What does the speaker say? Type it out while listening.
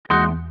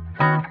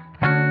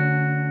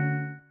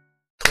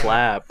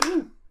clap.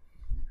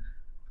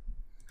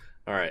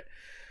 All right,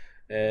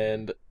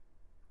 and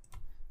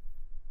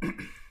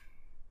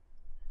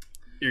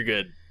you're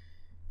good.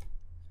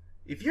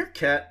 If your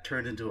cat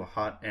turned into a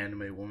hot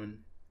anime woman,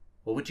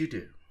 what would you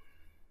do?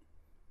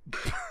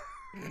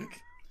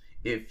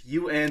 If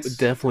you answered,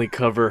 Definitely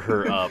cover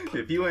her up.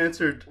 if you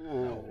answered,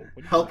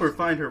 help her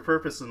find her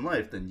purpose in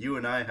life, then you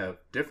and I have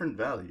different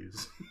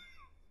values.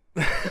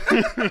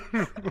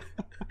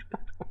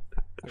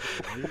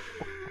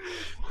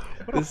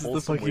 This is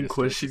the fucking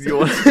question you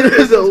want.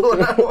 This is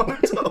what I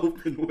wanted to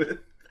open with.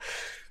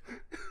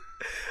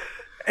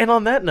 And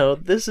on that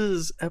note, this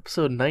is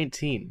episode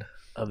 19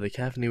 of the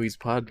Caffeinewys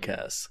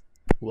podcast.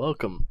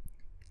 Welcome.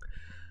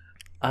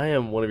 I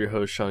am one of your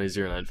hosts,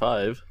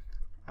 Shawnee095.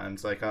 I'm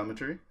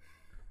Psychometry.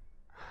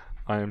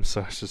 I am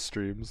Sasha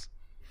Streams.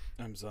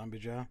 I'm Zombie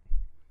Jaw.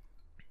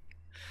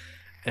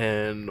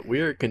 And we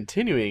are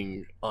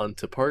continuing on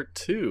to part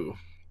 2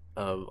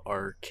 of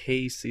our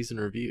K season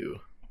review.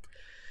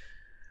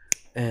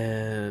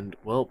 And,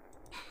 well,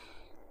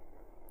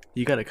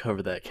 you gotta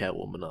cover that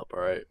Catwoman up,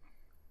 alright?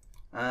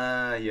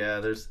 Yeah,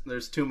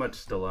 there's too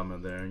much dilemma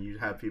there. You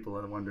have people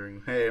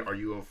wondering, hey, are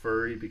you a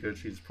furry because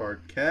she's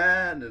part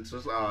cat? And it's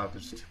just,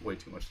 there's just way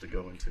too much to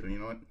go into. You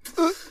know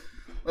what?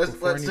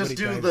 Let's just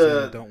do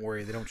the... Don't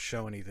worry, they don't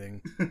show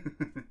anything.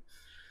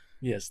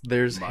 Yes,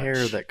 there's Much.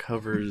 hair that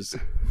covers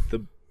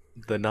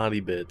the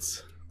naughty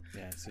bits.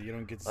 Yeah, so you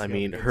don't get to see I all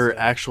mean, the good her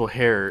stuff. actual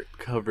hair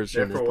covers her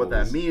Therefore, nipples. what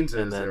that means is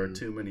and there are then-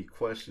 too many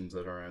questions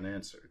that are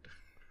unanswered.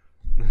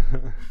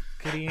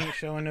 Kitty ain't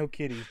showing no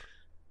kitty.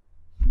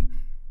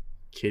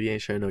 Kitty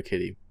ain't showing no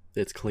kitty.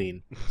 It's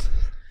clean.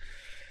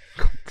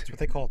 That's what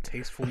they call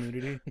tasteful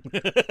nudity.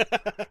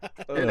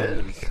 It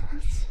is.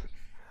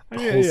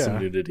 Wholesome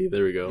nudity.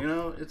 There we go. You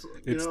know,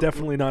 It's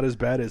definitely not as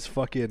bad as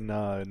fucking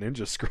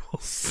Ninja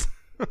Scrolls.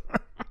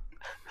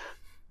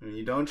 When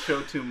you don't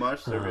show too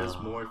much, there is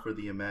more for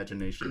the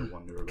imagination to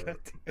wonder about. God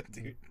damn,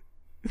 dude.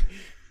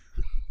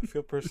 I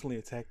feel personally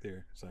attacked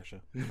there, Sasha.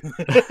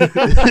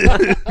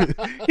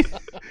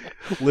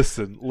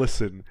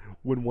 Listen.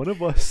 When one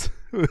of us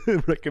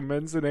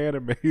recommends an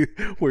anime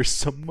where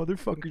some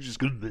motherfucker just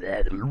goes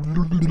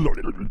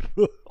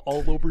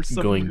all over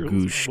some Going girl's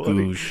goosh body,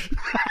 goosh.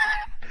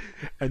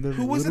 and then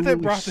Who was it that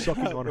literally brought that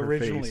sucking up on her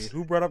originally? face.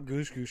 Who brought up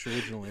Goosh Goosh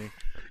originally?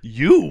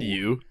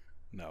 You?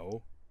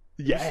 No.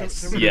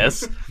 Yes.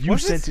 Yes. You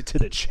Was sent it? it to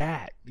the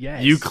chat.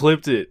 Yes. You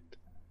clipped it.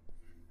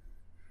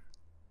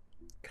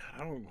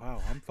 God,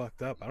 wow, I'm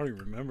fucked up. I don't even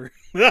remember.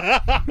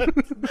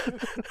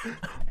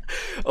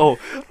 Oh,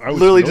 I was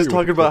literally familiar just with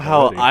talking the about clip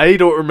how already. I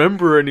don't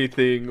remember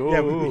anything. Oh.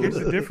 Yeah, but here's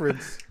the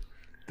difference.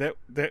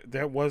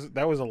 That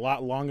was a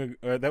lot longer.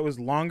 That was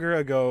longer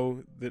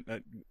ago than.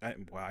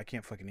 Wow, I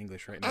can't fucking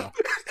English right now.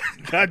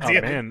 God Oh damn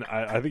it. man,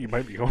 I think you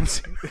might be going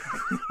to.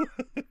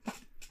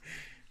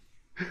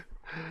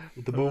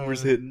 The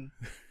boomers hitting.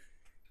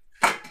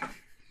 All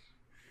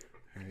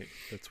right,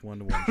 that's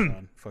 1-1,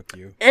 Sean. Fuck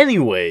you.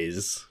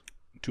 Anyways,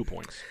 2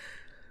 points.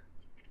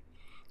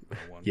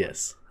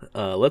 yes.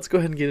 Let's go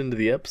ahead and get into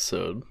the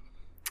episode.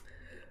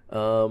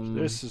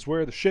 This is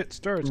where the shit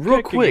starts. Real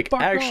kicking. quick,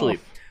 Fuck actually,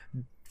 off.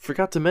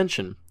 forgot to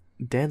mention,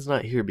 Dan's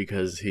not here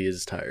because he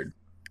is tired.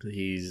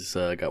 He's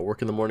got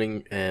work in the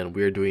morning, and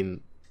we're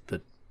doing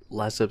the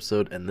last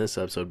episode and this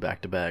episode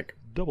back to back.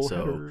 Double so-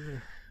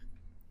 header.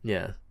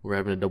 Yeah, we're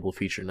having a double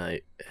feature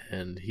night,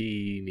 and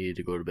he needed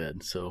to go to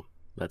bed, so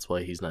that's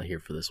why he's not here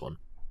for this one.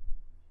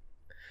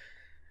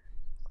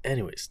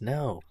 Anyways,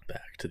 now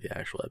back to the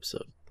actual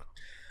episode.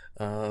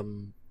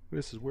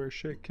 This is where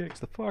shit kicks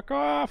the fuck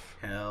off.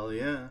 Hell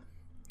yeah.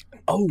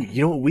 Oh,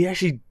 you know, we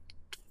actually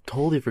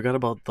totally forgot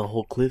about the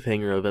whole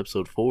cliffhanger of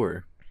episode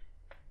 4.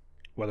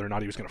 Whether or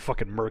not he was gonna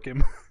fucking murk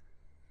him.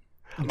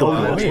 The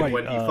that's blood. right.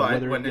 When you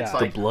Whether- when it's yeah.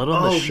 The like blood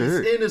on the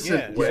shirt. he's innocent.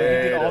 Yeah, so he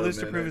did all Wait a this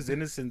to prove minute. his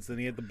innocence, then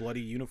he had the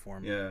bloody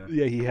uniform. Yeah,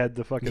 Yeah, he had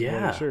the fucking Yeah.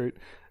 bloody shirt.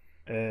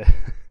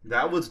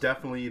 that was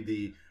definitely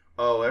the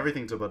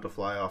everything's about to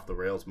fly off the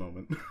rails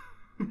moment.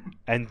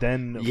 And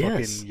then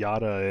Yes. fucking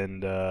Yada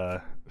and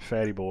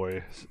Fatty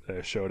Boy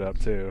showed up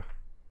too.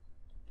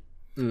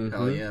 Mhm.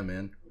 Hell yeah,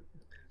 man.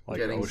 Like,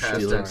 Getting oh past shit,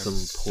 Stealing that some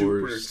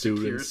poor super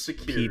students'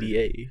 security.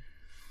 PDA.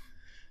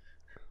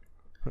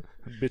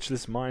 bitch,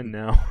 this mine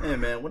now. Hey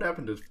man, what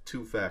happened to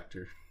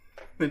two-factor?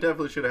 They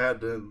definitely should have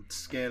had to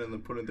scan and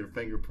then put in their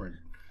fingerprint.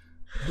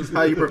 This is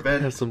how you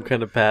prevent. Have some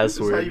kind of This is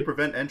how you password.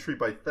 prevent entry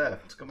by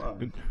theft. Come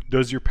on.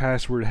 Does your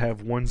password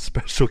have one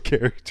special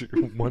character,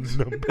 one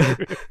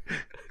number?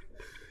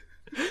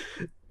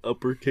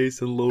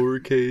 Uppercase and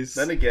lowercase.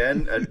 Then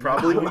again, it'd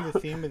probably. Knowing the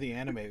theme of the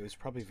anime, it was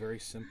probably very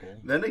simple.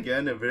 Then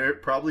again,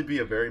 it'd probably be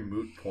a very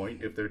moot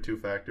point if their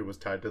two-factor was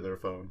tied to their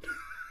phone.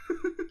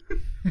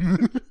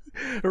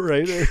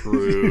 Right?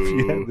 True. If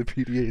you had the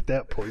PDA at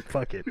that point,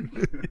 fuck it.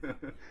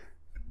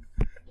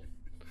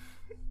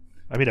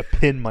 I mean, a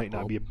pin might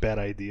not be a bad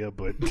idea,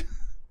 but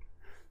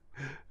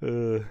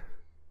They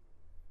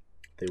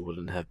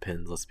wouldn't have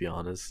pins, let's be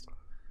honest.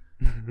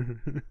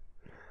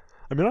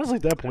 I mean, honestly,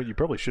 at that point, you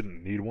probably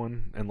shouldn't need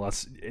one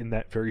unless in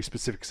that very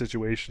specific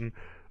situation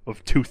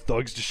of two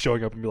thugs just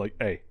showing up and be like,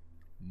 "Hey,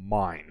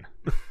 mine."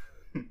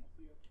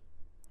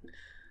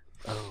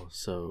 Oh,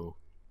 so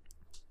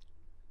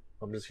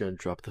I'm just gonna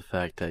drop the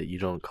fact that you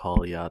don't call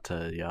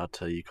Yata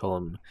Yata, you call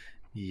him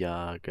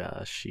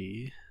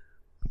Yagashi,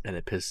 and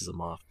it pisses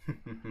him off.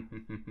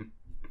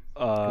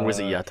 Or was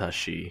it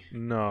Yatashi?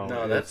 No,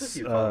 No, that's it's,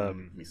 if you call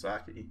him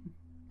Misaki.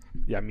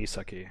 Yeah,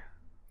 Misaki.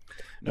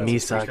 No,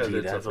 because Misaki,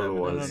 it's that's a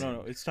what it feminine. was.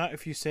 No. It's not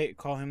if you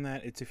call him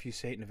that. It's if you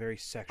say it in a very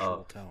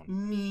sexual tone.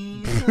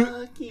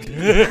 Misaki.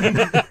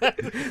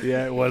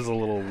 Yeah, it was a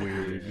little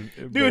weird.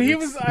 but Dude, he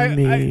it's- was.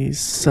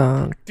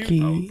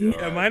 Misaki. Dude,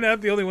 am I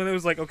not the only one that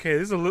was like, okay,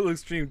 this is a little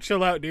extreme.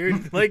 Chill out,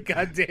 dude. Like,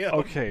 goddamn.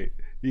 Okay,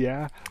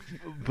 yeah,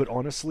 but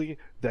honestly,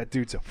 that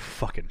dude's a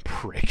fucking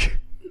prick.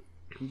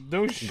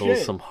 No Those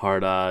shit. some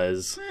hard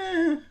eyes.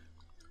 Eh.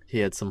 He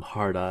had some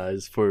hard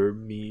eyes for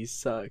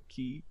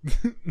Misaki.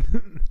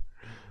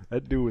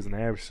 That dude was an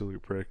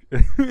absolute prick.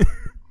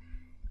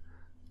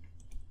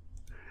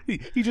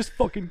 he just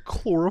fucking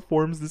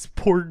chloroforms this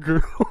poor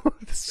girl.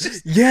 It's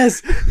just-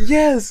 Yes!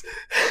 Yes!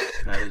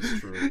 That is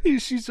true.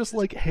 she's just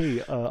like,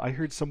 "Hey, I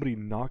heard somebody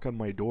knock on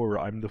my door.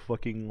 I'm the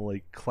fucking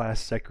like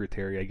class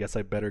secretary. I guess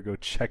I better go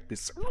check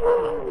this."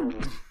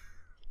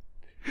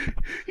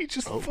 He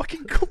just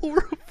fucking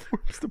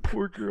chloroforms the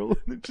poor girl and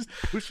then just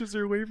pushes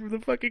her away from the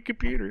fucking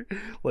computer.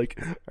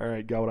 Like, all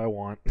right, got what I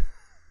want.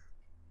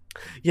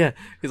 Yeah,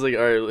 he's like,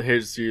 alright,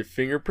 here's your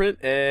fingerprint,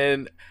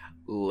 and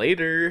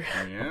later.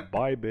 Yeah.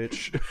 Bye,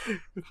 bitch.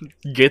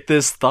 Get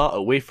this thought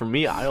away from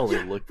me. I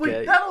only look Wait,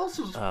 at. that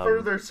also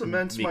further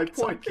cements my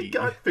point. They Misaki.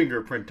 got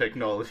fingerprint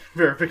technology,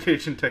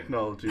 verification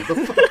technology. The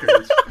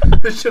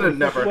fuckers. This should have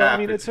never Well, I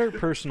happened. mean, it's her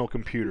personal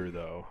computer,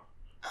 though.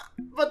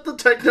 But the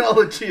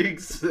technology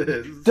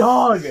exists.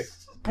 Dog!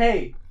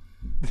 Hey!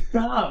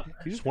 Stop!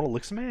 You just want to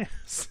lick some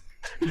ass.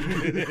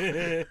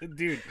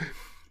 Dude,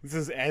 this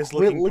is as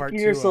Quit looking part looking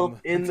 2 yourself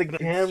on in the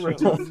tonight's camera.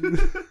 show.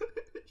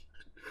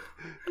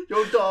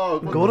 Yo,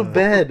 dog. Go to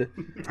bed.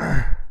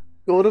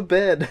 Go to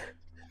bed.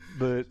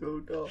 But Yo,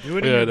 dog. Do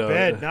it in Yeah, your no.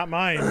 bed, not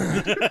mine.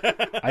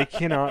 I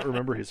cannot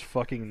remember his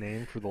fucking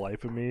name for the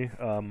life of me.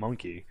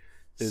 Monkey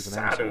is an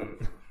asshole.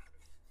 Sadu.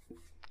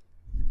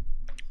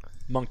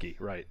 Monkey,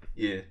 right.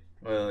 Yeah.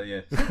 Well,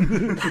 yeah.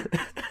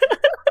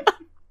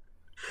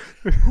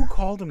 Who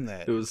called him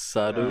that? It was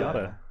Sadu.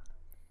 Yada.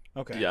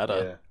 Okay.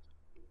 Yada. Yeah.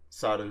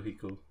 Sadu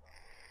Hiku.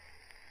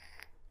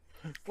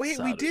 Wait,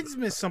 we Sadu. did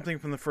miss something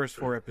from the first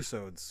 4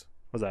 episodes.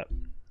 What's that?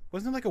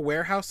 Wasn't it like a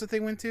warehouse that they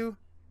went to?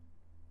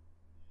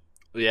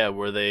 Yeah,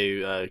 where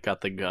they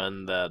got the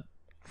gun that.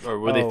 Or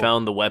where they Oh.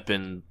 found the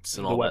weapons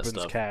and The all that weapons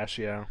stuff. cache,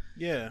 yeah.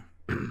 Yeah.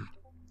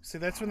 See,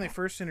 that's when they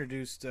first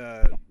introduced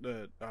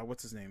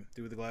what's his name?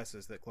 Dude with the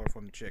glasses that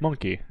chloroformed the chick.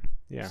 Monkey.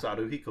 Yeah.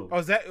 Sadu Hiku. Oh,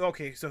 is that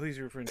okay? So who's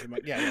you referring to?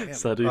 Yeah, him.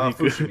 Sadu.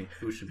 Fushimi.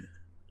 Fushimi.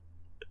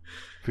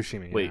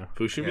 Fushimi. Wait, yeah.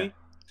 Fushimi? Yeah.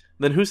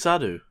 Then who's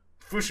Sadu?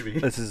 Fushimi.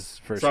 That's his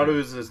first Sadu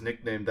name. is his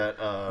nickname that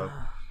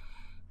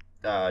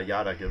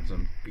Yada gives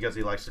him because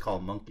he likes to call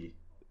him Monkey.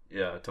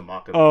 Yeah, to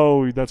mock him.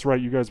 Oh, that's right.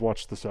 You guys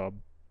watched the sub.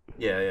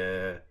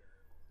 Yeah.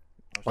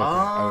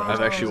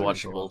 I've actually that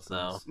watched makes both a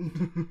lot of now.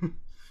 sense.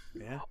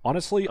 Yeah.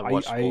 Honestly, I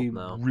watched I both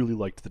now. really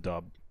liked the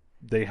dub.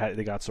 They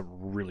got some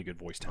really good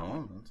voice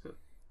talent. Oh, that's good.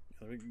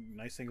 The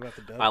nice thing about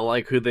the dub. I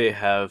like who they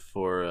have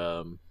for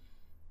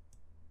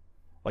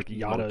Like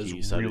Yada Monkey,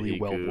 is really Saduhiku,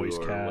 well voice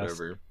or cast.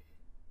 whatever.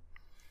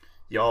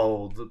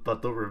 Yo,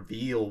 but the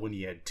reveal when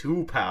he had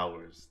 2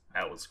 powers,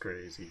 that was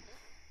crazy.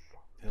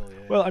 Hell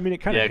yeah. Well, I mean, it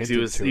kind Yeah, of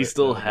because he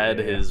still had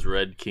his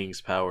Red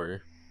King's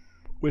power.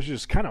 which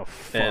is kind of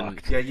And-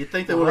 fucked. Yeah, you'd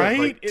think they would have Right?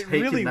 like It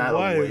taken really that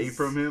away was.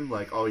 from him,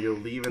 like, oh, you're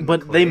leaving. But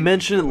the they clan.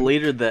 mention it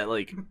later that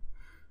like,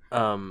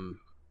 not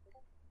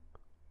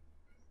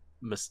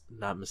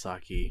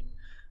Misaki,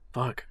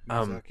 fuck,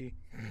 Miyazaki?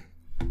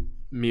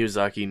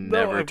 Miyazaki No,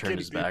 never I'm turned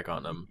his kidding, back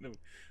on him. No,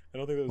 I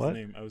don't think that was What? the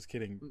name. I was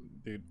kidding,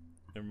 dude.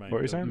 Never mind. What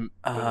were you Don't- saying?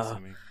 don't listen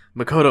to me.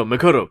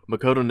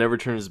 Makoto never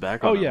turned his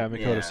back on Oh him. yeah,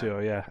 Mikoto Yeah. Suo,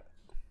 yeah.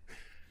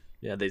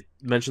 Yeah, they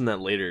mentioned that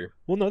later.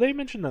 Well, no, they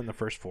mentioned that in the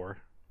first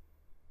 4.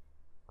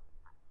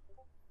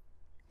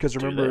 Because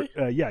Do remember,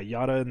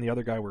 Yada and the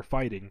other guy were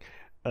fighting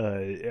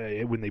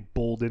when they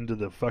bowled into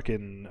the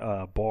fucking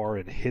bar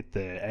and hit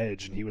the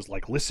edge, and he was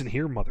like, "Listen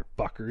here,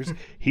 motherfuckers!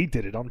 He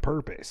did it on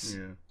purpose."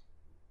 Yeah.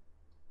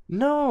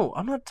 No,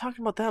 I'm not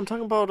talking about that. I'm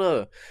talking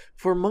about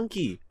for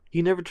Monkey.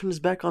 He never turned his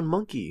back on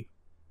Monkey.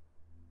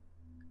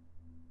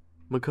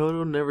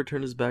 Makoto never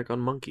turned his back on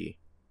Monkey.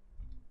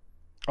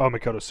 Oh,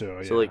 Mikoto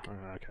Suo. So, yeah. like-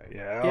 Okay,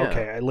 yeah, Yeah.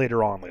 okay.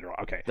 Later on.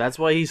 Okay. That's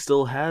why he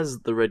still has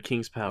the Red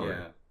King's power.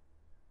 Yeah.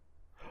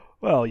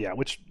 Well, yeah.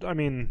 Which I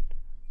mean,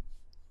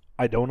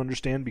 I don't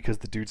understand because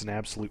the dude's an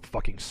absolute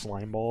fucking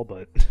slimeball.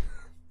 But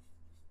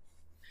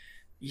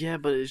Yeah,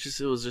 but it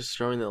was just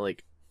showing that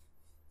like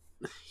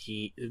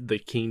the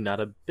king not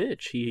a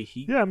bitch.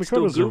 He yeah,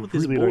 still Mikoto's good a with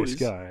his really boys. nice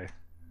guy.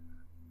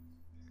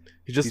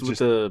 He's just He's with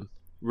just- a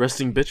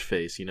resting bitch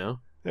face, you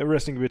know. A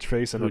resting bitch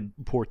face and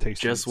a poor taste.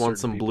 Just in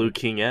wants some certain blue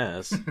people. king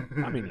ass.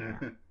 I mean,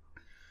 yeah.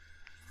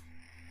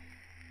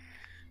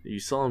 You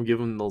saw him give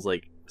him those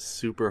like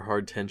super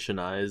hard tension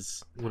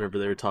eyes whenever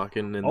they were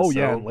talking in the Oh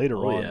cell. yeah, and later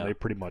on yeah. they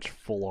pretty much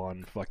full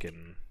on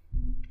fucking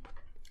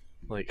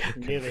Like,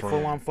 Yeah, they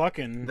full on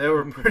fucking. They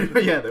were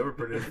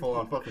pretty full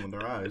on fucking with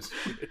their eyes.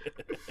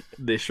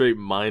 they straight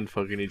mind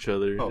fucking each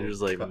other. Oh, They're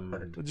just like,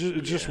 God.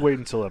 just yeah. wait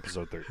until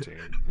episode 13.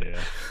 Yeah.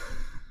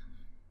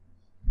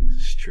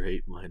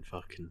 straight mind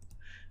fucking.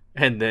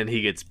 And then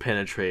he gets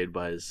penetrated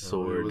by his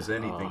sword. It was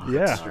anything. Oh, but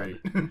Yeah. Straight.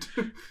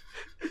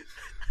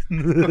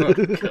 Oh,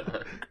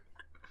 God.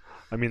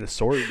 I mean the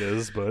sword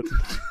is, but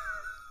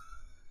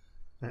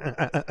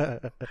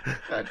God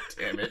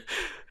damn it.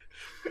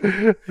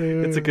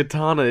 It's a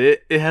katana.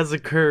 It has a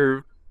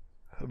curve.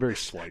 very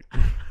slight.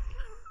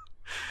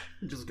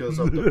 He just goes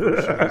up to Fushimi.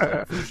 He's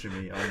like,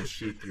 Fushimi,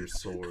 unsheath your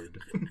sword.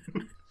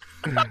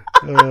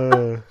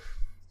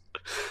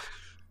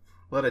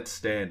 Let it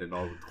stand in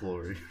all its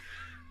glory.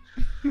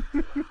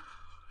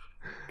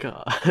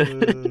 God.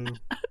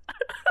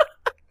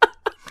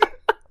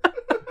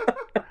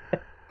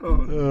 Oh,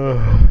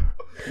 no.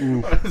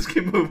 Oof. Let's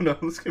keep moving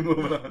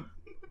on.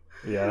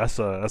 Yeah, that's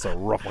a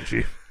rough one,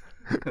 Chief.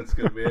 That's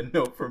gonna be a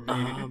note for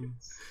me.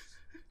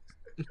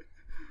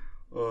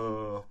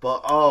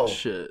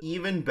 Shit.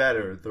 Even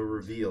better, the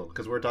reveal,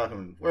 because we're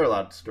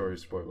allowed to story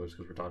spoilers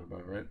because we're talking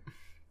about it, right?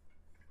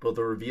 But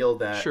the reveal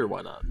that Sure,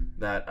 why not?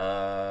 that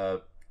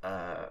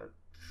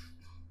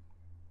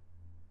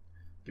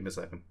give me a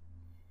second.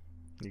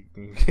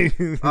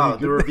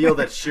 The reveal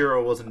that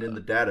Shiro wasn't in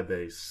the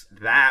database.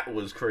 That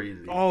was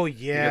crazy. Oh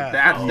yeah,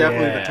 That's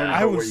definitely the yeah. turning I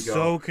point where was you go,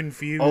 so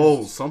confused.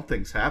 oh,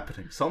 something's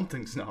happening.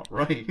 Something's not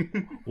right.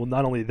 Well,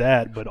 not only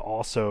that, but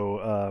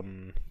also,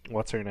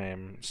 what's her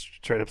name?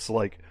 Straight up's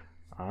like,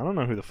 I don't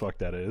know who the fuck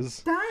that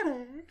is.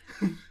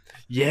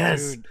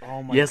 Yes. Dude,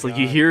 oh my Yes, God. like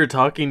you hear her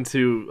talking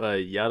to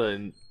Yada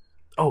and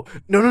oh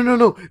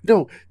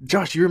no,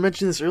 Josh, you were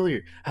mentioning this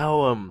earlier.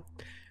 How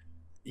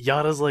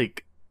Yada's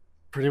like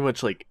pretty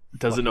much like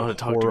doesn't know how to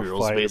talk to girls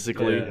Horrified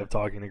basically. of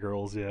talking to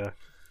girls, yeah.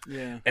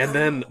 Yeah. And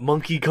then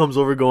Monkey comes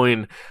over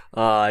going,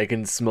 I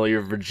can smell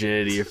your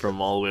virginity from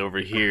all the way over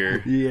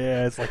here.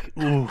 Yeah, it's like,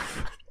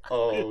 oof.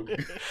 Oh,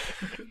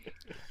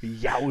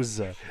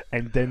 Yowza.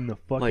 And then the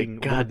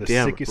fucking Like, one of the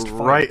goddamn, sickest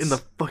right fights. in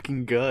the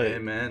fucking gut. hey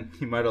man,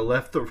 he might have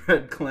left the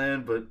Red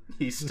Clan, but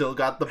he still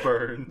got the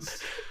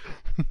burns.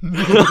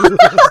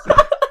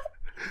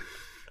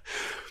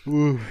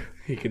 Oof.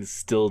 He can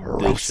still dish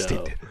Roasted.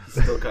 out.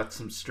 Still got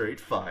some straight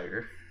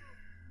fire.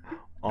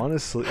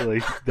 Honestly,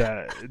 like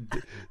that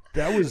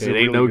was It a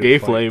ain't really no good gay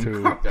fight, flame.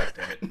 too. Oh, God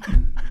damn it.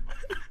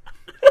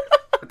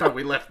 I thought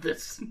we left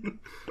this.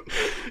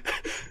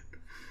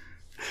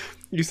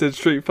 You said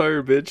straight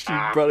fire, bitch.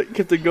 You brought it,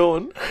 kept it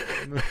going.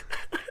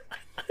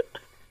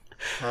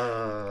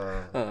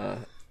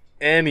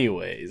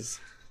 Anyways,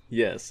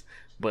 yes,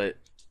 but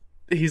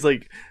he's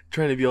like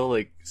trying to be all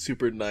like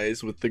super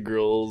nice with the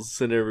girls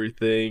and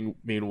everything.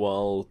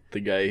 Meanwhile, the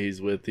guy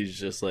he's with, he's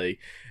just like,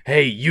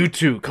 "Hey, you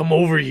two, come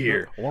over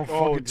here. I want to Oh,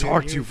 fucking dude,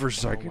 talk to you for a Oh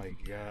second." my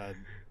God.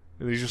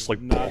 And he's just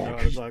like, Not know how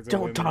to bonk. talk to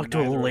Don't women, talk to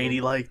a neither of lady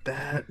them. like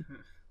that."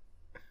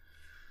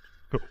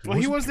 Well,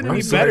 he wasn't I'm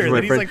any sorry, better. my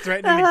Then he's friend. like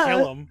threatening to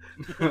kill him.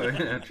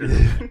 Yeah,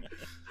 true.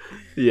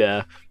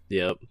 Yeah.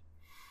 Yep.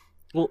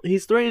 Well,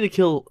 he's threatening to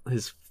kill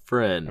his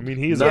friend. I mean,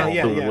 he is not a-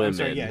 Yeah, the yeah. women. I'm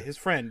sorry, yeah, his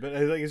friend. But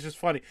like, it's just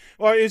funny.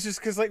 Well, it's just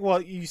because, like, well,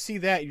 you see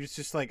that, you're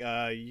just like,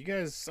 you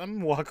guys, I'm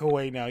gonna walk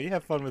away now. You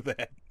have fun with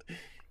that.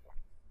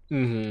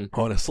 Mm-hmm.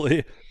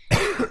 Honestly.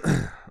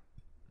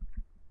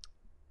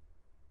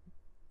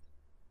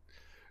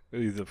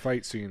 The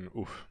fight scene,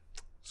 oof,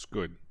 it's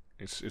good.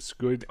 It's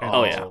good. And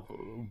Oh, yeah.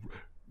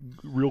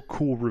 Real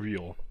cool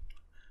reveal.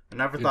 I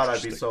never thought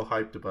I'd be Interesting. so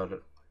hyped about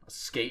it. A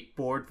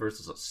skateboard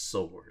versus a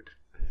sword.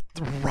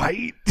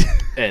 Right?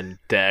 And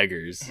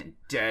daggers. And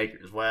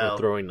daggers. Or Well,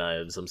 throwing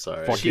knives, I'm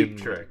sorry. Fuck. cheap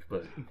fucking- trick,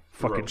 but Fucking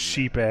throwing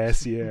sheep it.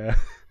 ass, yeah.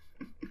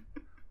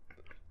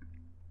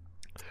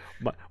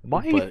 My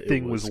But it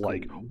thing was was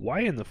like, cool. why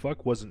in the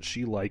fuck wasn't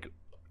she like,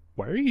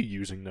 why are you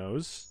using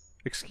those?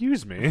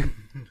 Excuse me.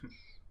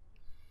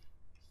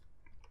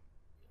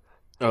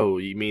 Oh,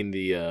 you mean the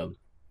Yeah,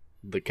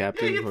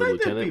 captain you'd or think they'd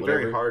lieutenant, be whatever?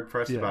 very hard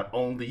pressed Yeah. about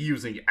only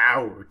using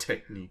our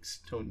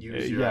techniques. Don't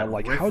use your Yeah,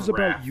 like, how's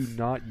about riffraff. you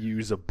not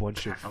use a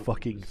bunch of How-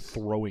 fucking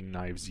throwing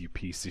knives, you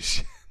piece of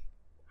shit?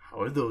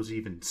 How are those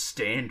even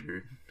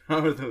standard? How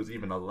are those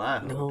even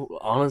allowed? No,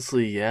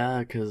 honestly, yeah,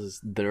 because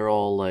they're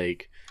all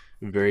like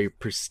very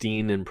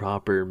pristine and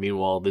proper.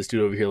 Meanwhile, this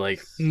dude over here,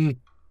 like,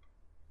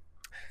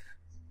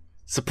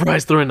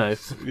 surprise throwing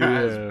knife.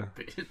 Yeah.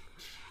 Bitch.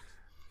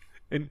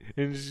 And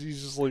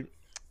she's just like,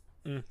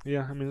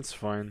 yeah, I mean, it's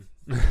fine.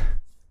 I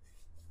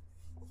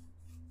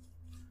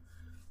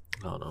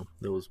don't know.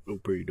 That was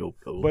pretty dope,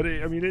 though. But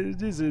I mean,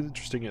 it is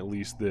interesting at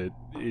least that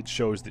it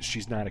shows that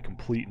she's not a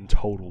complete and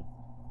total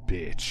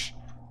bitch.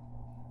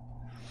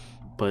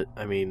 But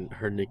I mean,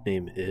 her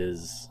nickname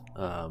is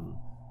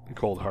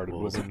Cold-hearted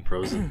what was woman. it?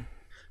 Frozen.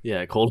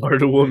 Yeah,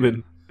 cold-hearted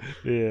woman.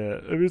 Yeah,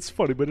 I mean, it's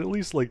funny, but at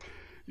least like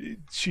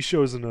she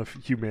shows enough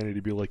humanity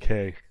to be like,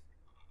 hey,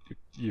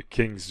 your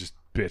king's just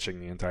bitching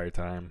the entire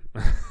time.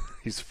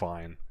 He's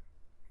fine.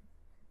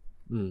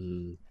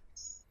 Mm.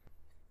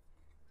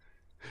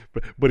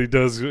 But he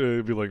does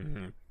be like,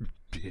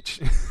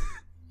 bitch.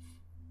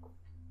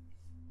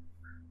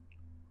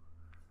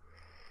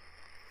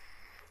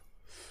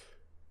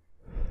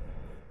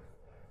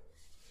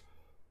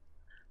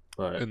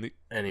 But And the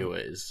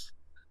anyways,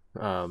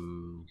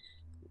 1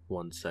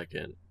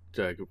 second.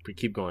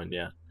 Keep going.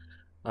 Yeah.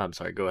 I'm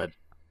sorry. Go ahead.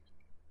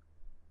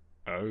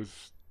 I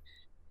was.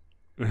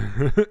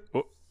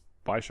 Oh,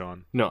 bye,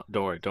 Sean. No,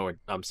 don't worry. Don't worry.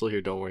 I'm still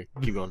here. Don't worry.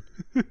 Keep going.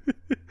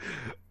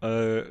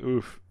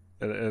 Oof.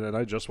 And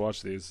I just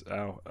watched these.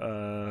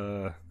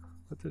 Ow.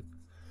 What did?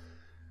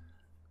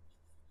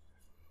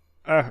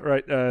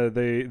 Right.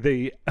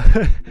 They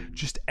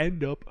just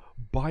end up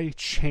by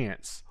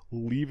chance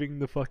leaving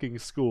the fucking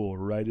school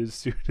right as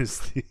soon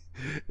as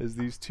as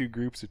these two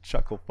groups of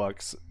chuckle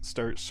fucks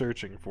start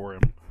searching for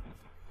him.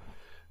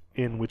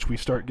 In which we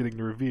start getting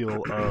the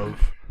reveal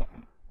of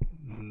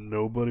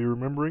nobody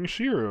remembering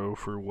Shiro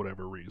for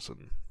whatever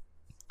reason.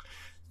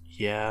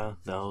 Yeah,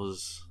 that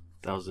was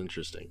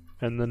interesting.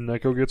 And then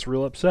Neko gets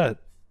real upset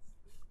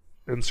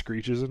and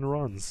screeches and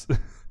runs.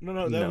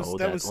 No,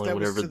 that was only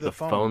whenever to the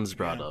phone. phone's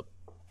brought Yeah. up,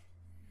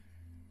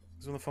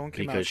 'Cause when the phone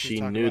came out, because she she was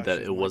talking knew about that she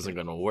it doesn't wasn't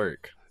like going to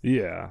work.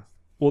 Yeah.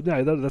 Well,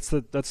 yeah,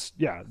 that's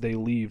yeah. They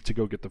leave to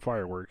go get the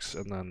fireworks,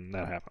 and then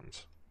that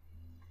happens.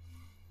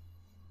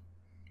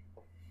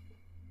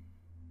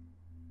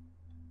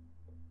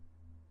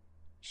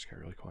 Just got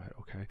really quiet.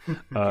 Okay. Yeah,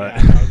 I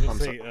was I'm gonna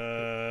say,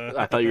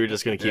 I thought you were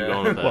just going to keep Yeah.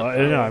 going with that.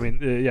 Well, no, I mean,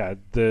 yeah.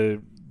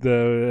 The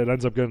it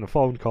ends up getting a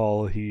phone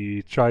call.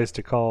 He tries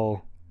to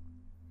call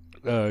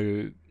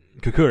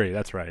Kukuri.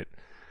 That's right.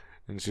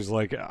 And she's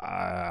like,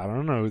 I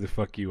don't know who the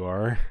fuck you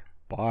are.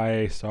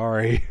 Bye.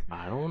 Sorry.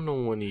 I don't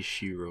know any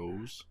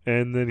Shiros.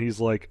 And then he's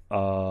like,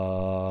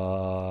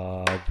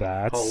 Hold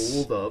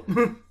up.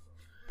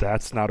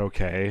 that's not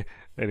okay.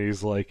 And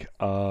he's like,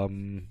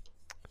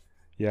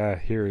 yeah,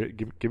 here,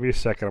 give me a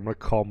second. I'm gonna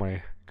call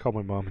my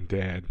mom and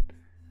dad.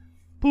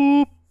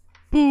 Boop,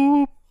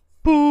 boop,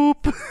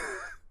 boop.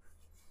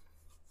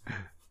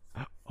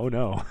 Oh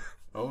no.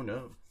 Oh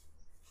no.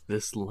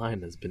 This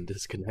line has been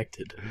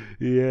disconnected.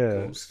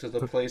 Yeah. Goes to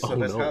the place Oh, of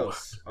his no.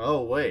 house.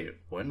 Oh wait,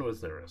 when was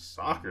there a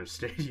soccer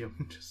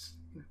stadium? Just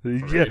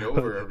Yeah. right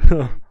over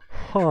everything.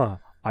 Huh.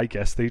 I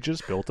guess they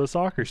just built a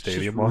soccer Just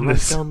stadium on right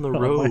this down the on my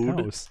road.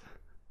 house.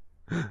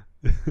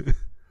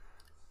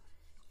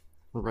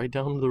 Right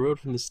down the road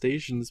from the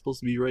station. It's supposed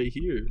to be right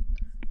here.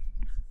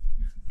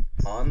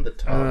 On the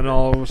topic. And then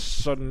all of a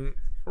sudden,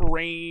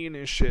 rain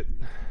and shit.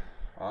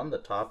 On the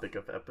topic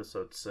of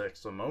episode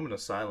 6, a moment of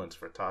silence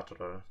for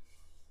Tatara.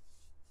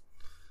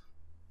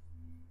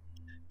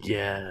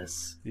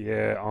 Yes.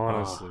 Yeah,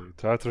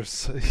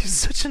 honestly, he's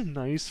such a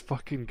nice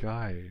fucking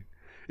guy.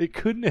 It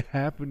couldn't have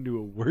happened to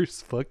a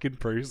worse fucking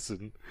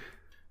person.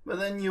 But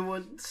then you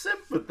wouldn't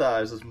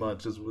sympathize as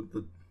much as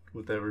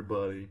with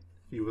everybody.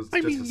 He was I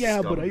just mean, a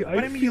yeah, but scumbag. I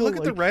But I mean, you feel look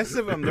at the like- rest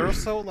of them; they're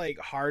so like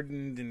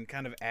hardened and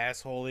kind of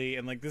assholey,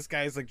 and like this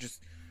guy's like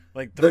just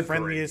like the The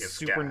friendliest, greatest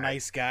super guy.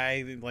 nice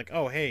guy. Like,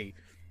 oh hey,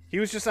 he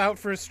was just out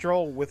for a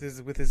stroll with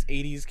his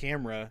 '80s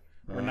camera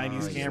or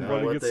 '90s You camera. know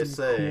to what get they some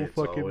say, cool it's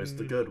fucking- always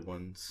the good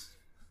ones.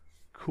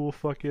 Cool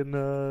fucking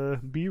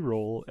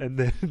B-roll, and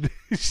then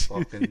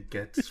Fucking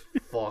gets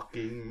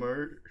fucking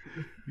murdered.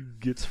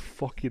 gets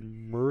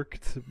fucking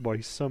murked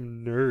by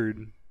some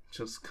nerd.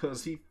 Just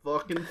cause he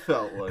fucking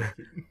felt like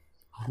it.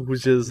 I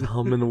was just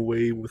humming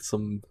away with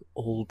some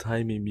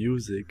old-timey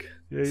music.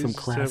 Yeah, he's Some just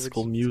having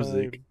classical some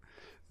music. time.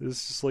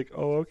 It's just like,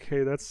 oh,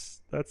 okay,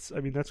 that's. I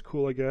mean, that's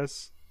cool, I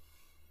guess.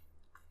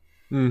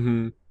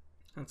 Mm-hmm.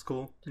 That's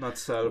cool. Not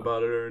sad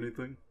about it or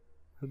anything.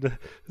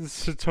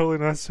 This is totally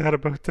not sad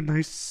about the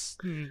nice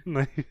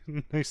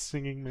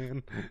singing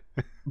man.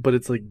 But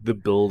it's like the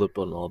build-up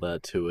and all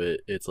that to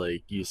it. It's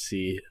like you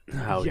see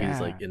how Yeah. he's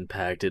like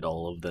impacted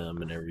all of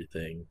them and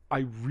everything. I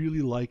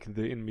really like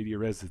the in media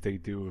res that they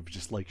do of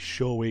just like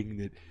showing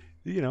that,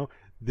 you know,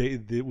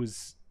 there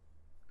was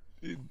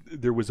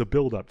a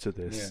build up to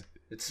this. Yeah.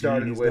 It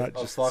started He's with not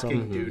a just fucking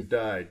some- dude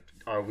died.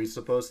 Are we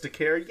supposed to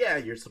care? Yeah,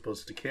 you're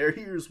supposed to care.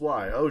 Here's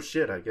why. Oh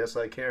shit, I guess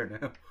I care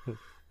now.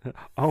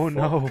 Oh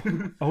no! Fuck.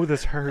 Oh,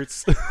 this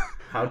hurts.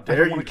 How I dare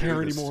don't you want to care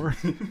do this anymore.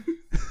 to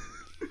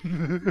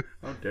me?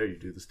 How dare you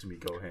do this to me,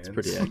 Gohan? It's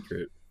pretty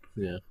accurate.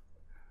 Yeah.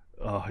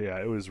 Oh yeah,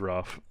 it was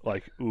rough.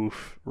 Like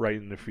oof, right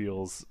in the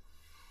feels.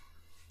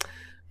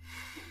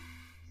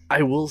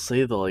 I will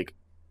say though, like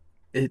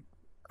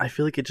I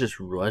feel like it just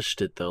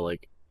rushed it though.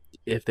 Like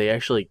if they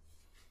actually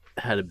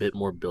had a bit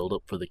more build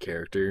up for the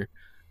character,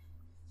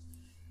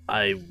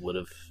 I would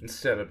have.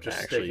 Instead of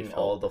just Actually sticking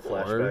all the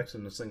felt more. flashbacks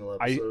in a single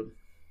episode.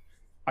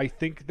 I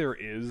think there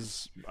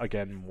is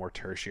again more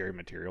tertiary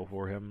material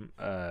for him.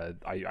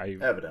 I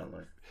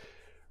Evidently.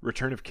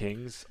 Return of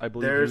Kings, I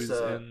believe There's he was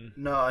in.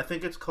 no, I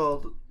think it's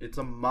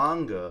a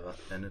manga,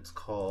 and it's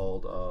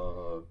called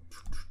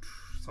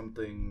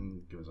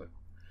something. Give me a sec.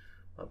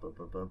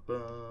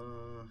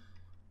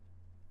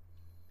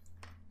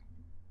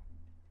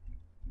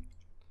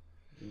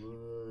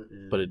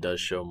 But it does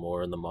show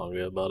more in the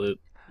manga about it.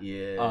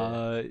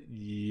 Yeah.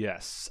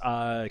 Yes.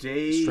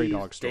 Days, Stray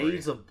Dog Story.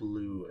 Days of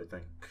Blue, I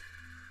think.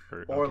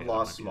 Or Okay, that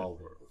Lost might be it. Small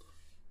World.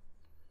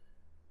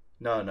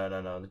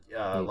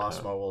 No. Lost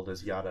Okay. Small World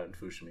is Yada and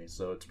Fushimi,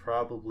 so it's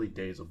probably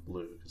Days of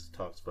Blue because it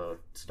talks about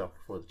stuff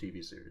before the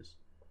TV series.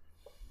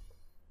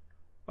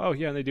 Oh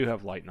yeah, and they do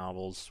have light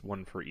novels,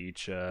 one for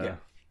each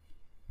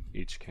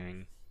each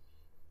king.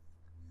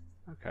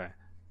 Okay.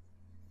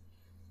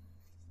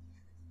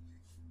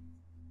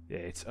 Yeah,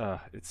 it's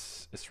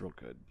real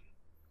good.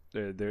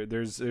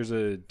 There's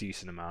a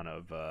decent amount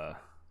of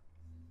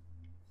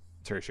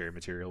tertiary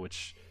material,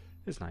 which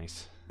is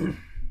nice,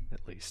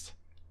 at least.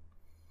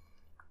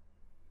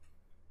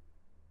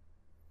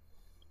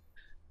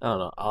 I don't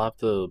know. I'll have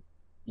to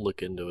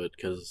look into it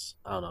because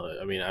I don't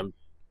know. I mean,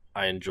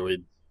 I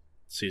enjoyed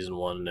season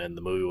 1 and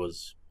the movie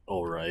was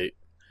all right.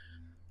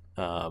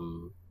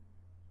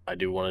 I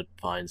do want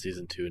to find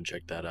season 2 and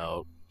check that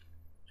out,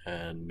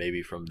 and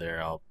maybe from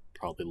there I'll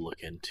probably look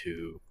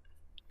into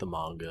the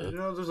manga.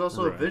 There's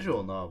also a Right.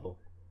 visual novel.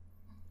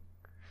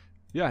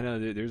 Yeah, I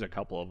know. There's a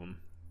couple of them.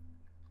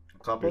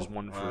 A couple? There's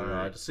one I don't know, for-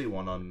 I just see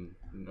one on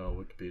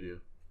Wikipedia.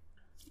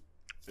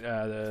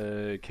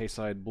 The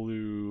K-side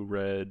blue,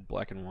 red,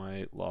 black and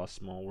white, Lost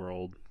Small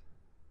World,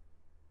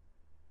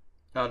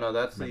 Oh, no,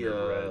 that's Remember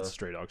the... Red,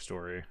 Stray Dog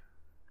Story.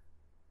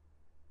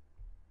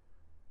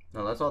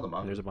 No, that's all the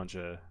manga. There's a bunch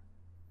of.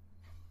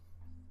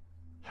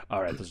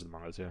 All right, those are the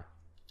mangas. Yeah.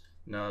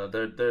 No,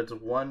 there's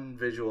one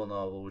visual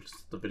novel, which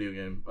is the video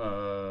game.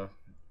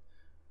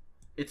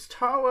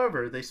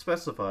 However, they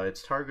specify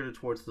it's targeted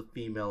towards the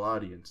female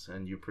audience,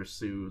 and you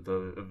pursue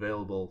the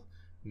available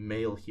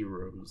male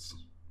heroes.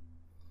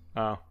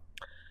 Oh.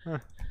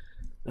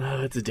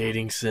 It's a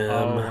dating sim.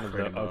 One of the.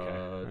 pretty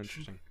Okay. much.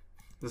 Interesting.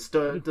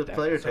 The that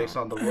player sound? takes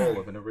on the role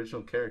of an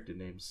original character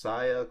named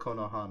Saya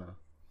Konohana.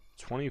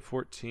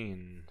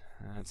 2014.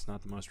 That's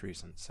not the most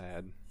recent.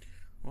 Sad.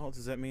 Well,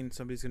 does that mean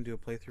somebody's gonna do a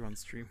playthrough on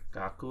stream?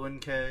 Gaku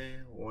K,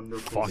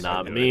 wonderful. Fuck,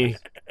 Not singer. me.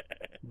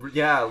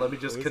 Yeah, let me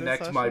just What was it,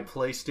 connect my Sasha?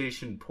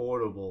 PlayStation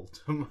Portable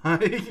to my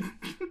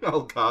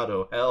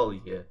Elgato. Hell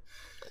yeah.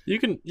 You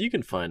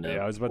can find Yeah, I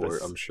out. was about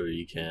to I'm sure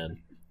you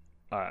can.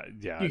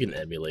 Yeah. You can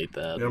emulate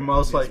that. They're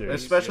most like,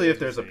 there's- especially if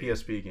there's a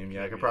there's PSP game.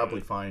 Yeah, I could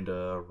probably find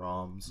a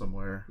ROM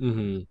somewhere.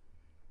 Mm-hmm.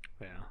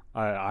 Yeah.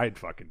 I'd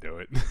fucking do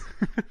it.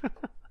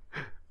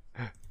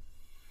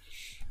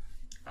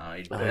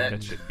 I Oh, bet.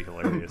 that should be I'm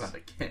hilarious. about to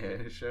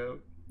cash out.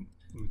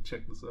 Let me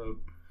check this out.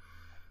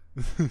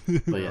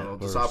 But yeah, I'll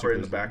just or operate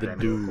in the super- the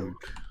background. real dude,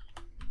 quick.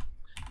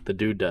 the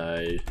dude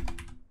died,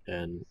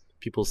 and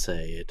people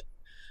say it,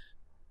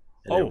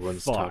 and Oh,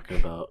 everyone's fuck. talking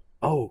about.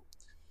 Oh,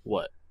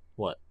 what?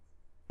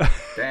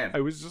 Damn. I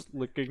was just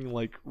looking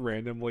like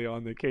randomly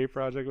on the K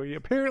project. Like,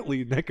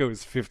 apparently, Neko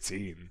is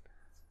 15.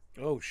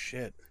 Oh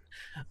shit!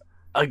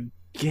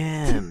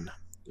 Again,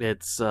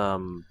 it's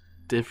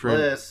different.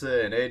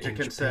 Listen, age of in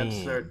consent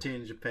Japan. 13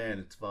 in Japan.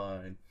 It's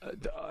fine.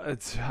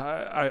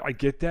 I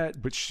get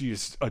that, but she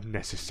is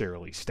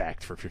unnecessarily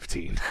stacked for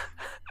 15.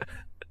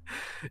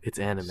 It's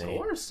anime.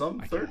 So are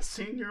some I guess.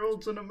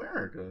 13-year-olds in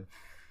America.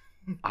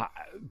 I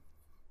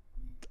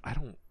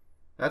don't.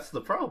 That's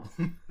the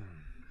problem.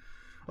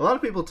 A lot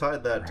of people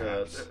tied that.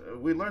 Perhaps.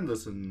 We learned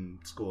this in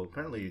school.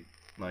 Apparently,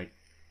 like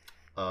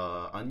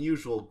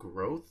unusual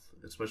growth,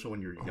 especially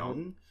when you're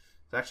young,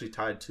 it's actually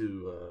tied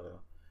to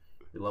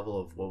the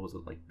level of what was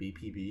it, like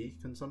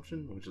BPB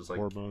consumption, which is like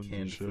Hormones and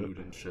canned shit. food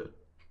and shit.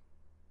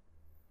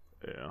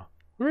 Yeah.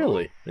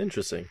 Really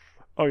interesting.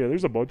 Oh yeah,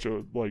 there's a bunch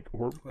of like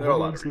There are a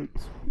lot of hormones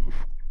reasons.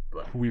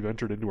 But we've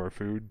entered into our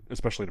food,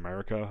 especially in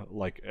America,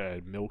 like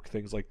milk,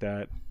 things like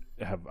that,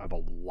 have a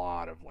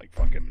lot of like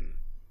fucking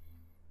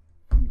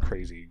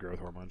crazy growth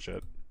hormone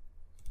shit.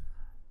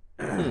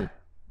 you know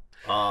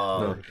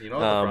what the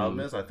problem Um,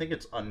 is? I think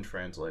it's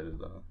untranslated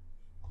though.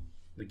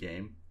 The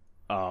game.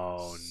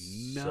 Oh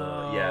no!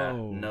 So, yeah,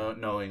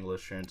 no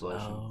English translation.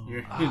 Oh.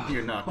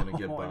 You're not gonna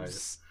get by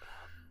it.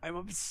 I'm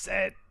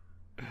upset.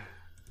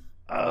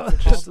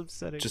 Just- That's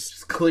upsetting.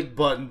 Just click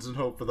buttons and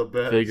hope for the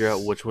best. Figure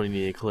out which one you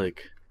need to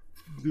click.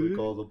 Click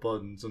all the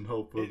buttons and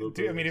hope for the best.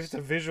 Dude, I mean, if it's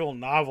a visual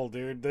novel,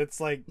 dude, that's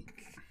like,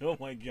 oh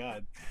my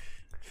god.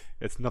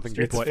 it's nothing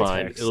It's but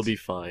fine. text. It'll be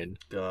fine.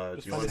 God,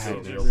 Just you find want a to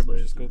have see it. real script,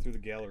 place? just go through the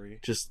gallery.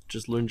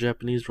 Just learn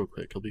Japanese real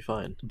quick. It'll be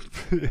fine.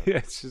 Yeah,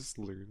 it's just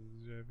learn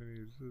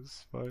Japanese.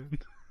 It's fine.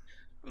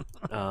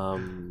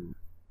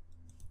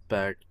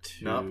 Back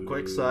to No,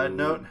 quick side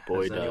note.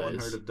 Boy Has anyone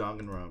dies. heard of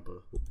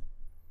Danganronpa?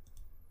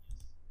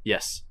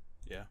 Yes.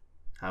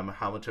 How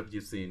much have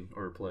you seen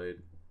or played?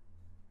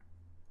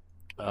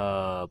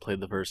 Played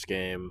the first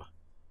game.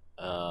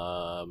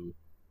 I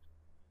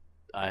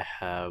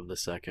have the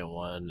second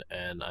one,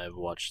 and I've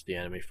watched the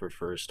anime for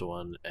first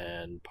one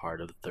and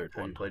part of the third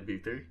Have you one. played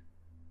B3?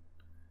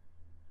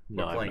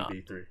 No, We're I'm playing not.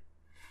 B3.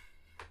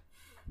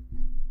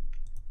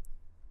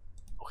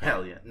 Okay.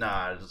 Hell yeah.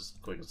 Nah, just a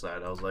quick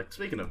aside. I was like,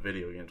 speaking of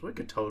video games, we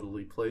could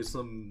totally play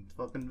some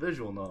fucking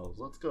visual novels.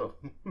 Let's go.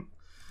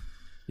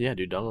 Yeah,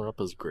 dude,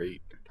 Danganronpa is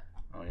great.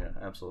 Oh yeah,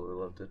 absolutely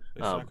loved it.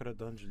 There's Um, Sakura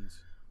Dungeons.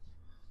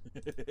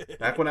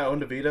 Back when I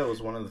owned a Vita, it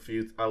was one of the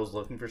few I was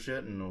looking for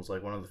shit, and it was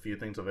like one of the few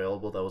things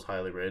available that was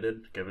highly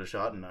rated. Give it a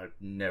shot, and I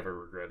never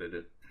regretted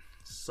it.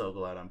 So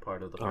glad I'm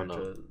part of the Oh, no.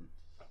 franchise.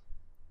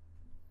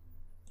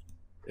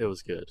 It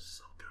was good.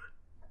 So good.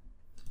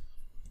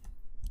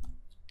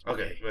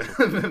 Okay,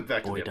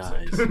 back to Boy the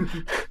episode.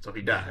 So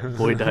he dies.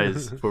 Boy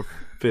dies for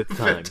fifth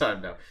time. Fifth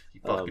time now. He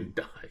fucking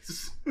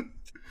dies.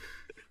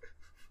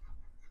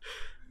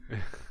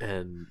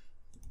 And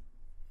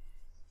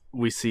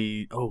we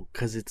see,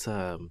 because it's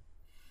the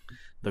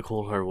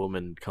cold hard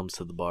woman comes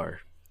to the bar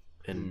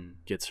and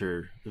gets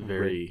her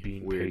very Red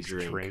bean weird paste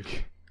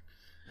drink.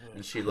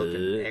 And she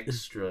looking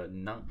extra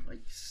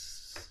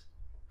nice.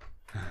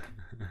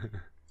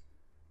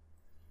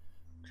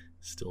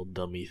 Still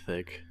dummy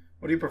thick.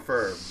 What do you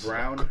prefer,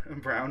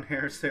 brown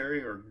hair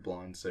Sari or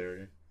blonde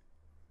Sari?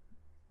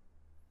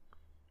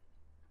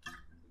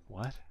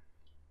 What?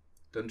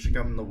 Doesn't she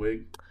come in the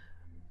wig?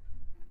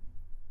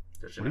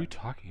 Does she What are not? you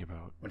talking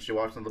about? When she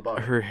walks in the bar.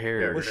 Her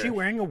hair. Yeah, Was she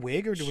wearing a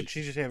wig, or would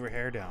she just have her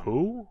hair down?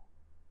 Who?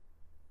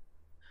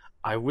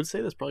 I would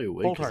say that's probably a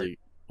wig. Cold Because hard.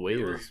 wig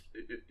It or was,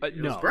 it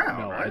No, was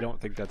brown, no, right? I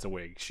don't think that's a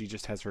wig. She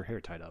just has her hair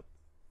tied up.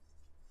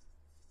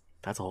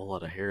 that's a whole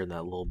lot of hair in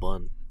that little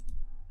bun.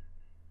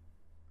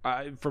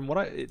 From what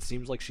it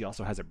seems like she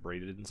also has it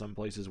braided in some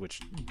places,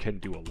 which can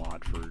do a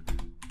lot for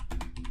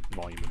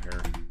volume of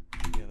hair.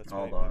 Yeah, that's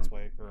Hold why. on. That's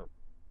why.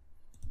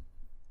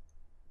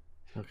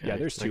 Okay. Yeah,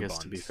 there's two I guess buns.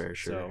 to be fair,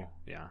 sure. So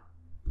yeah,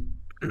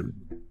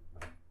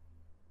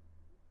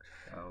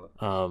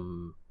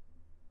 Oh,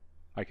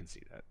 I can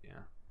see that.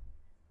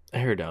 Yeah,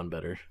 hair down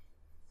better.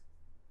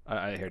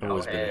 I heard. I've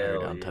always been a hair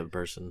hell down yeah. type of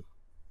person.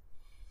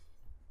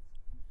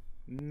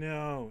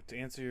 No, to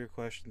answer your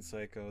question,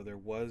 Psycho, there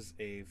was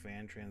a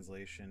fan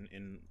translation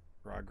in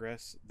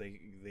progress.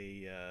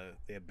 They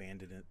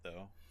abandoned it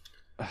though.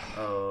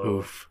 oh.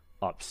 Oof.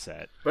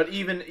 Upset. But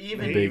even They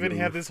Big even oof.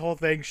 have this whole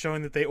thing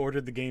showing that they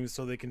ordered the game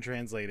so they can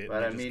translate it.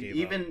 But and I they just mean,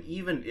 gave up.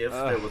 even if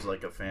there was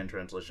like a fan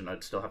translation,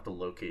 I'd still have to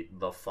locate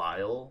the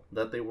file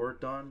that they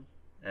worked on,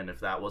 and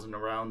if that wasn't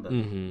around,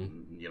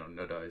 then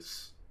no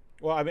dice.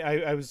 Well, I mean,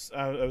 I was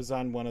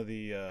on one of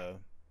the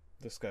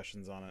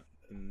discussions on it,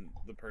 and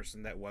the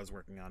person that was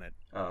working on it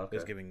Oh, okay.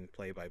 was giving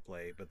play by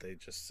play, but they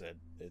just said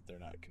that they're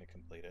not going to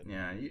complete it.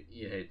 Yeah,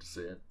 you hate to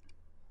see it.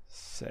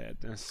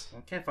 Sadness.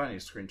 I can't find any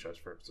screenshots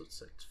for episode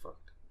 6. Fuck.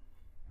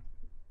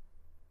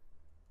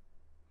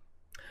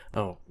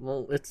 Oh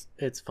well,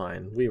 it's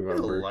fine. We Maybe the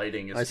remember.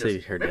 lighting is I just,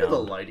 say hair maybe down. the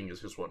lighting is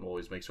just what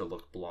always makes her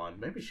look blonde.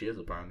 Maybe she is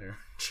a brown hair.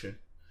 Shit.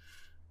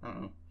 I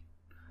don't know.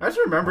 I just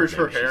remember Or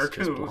her maybe hair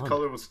she's just blonde.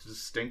 color was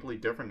distinctly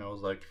different. I was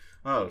like,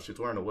 oh, she's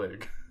wearing a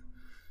wig.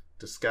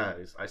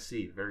 Disguise. I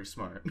see. Very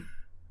smart.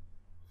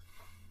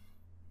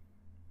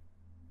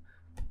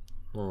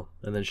 Well,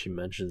 and then she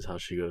mentions how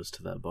she goes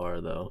to that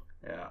bar though,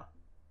 Yeah.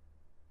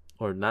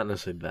 or not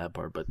necessarily that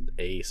bar, but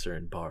a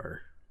certain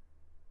bar.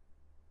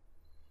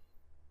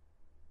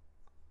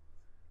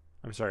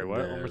 I'm sorry. What?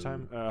 One more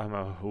time.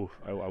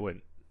 I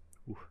wouldn't.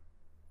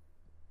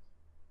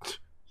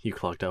 You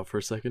clocked out for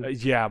a second.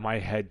 Yeah, my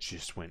head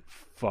just went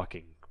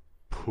fucking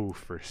poof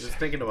for a Just second.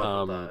 thinking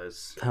about the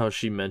thighs. How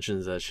she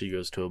mentions that she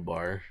goes to a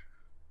bar.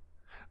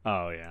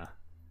 Oh yeah.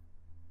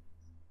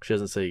 She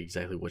doesn't say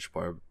exactly which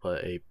bar,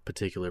 but a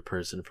particular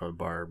person from a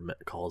bar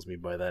calls me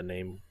by that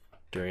name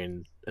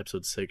during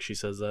episode 6. She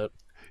says that.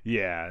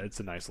 Yeah, it's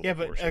a nice little. Yeah,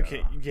 but foreshadow.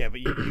 okay, yeah, but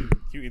you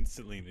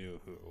instantly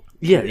knew who.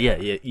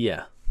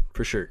 Yeah,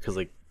 for sure. Because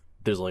like,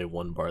 there's only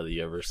one bar that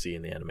you ever see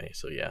in the anime,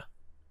 so yeah.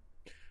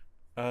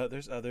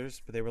 There's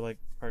others, but they were like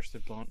partially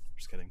blonde.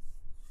 Just kidding.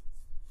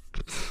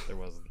 There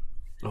wasn't.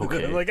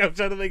 Okay. Like I'm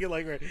trying to make it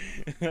like right.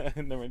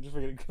 Never mind. Just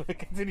forget it.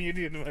 Continue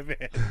doing my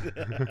bad.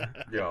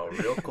 Yo,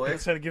 real I quick.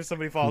 was trying to give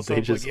somebody false They hope.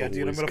 Like, just yeah,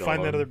 dude, I'm always gonna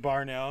find that gone. other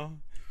bar now.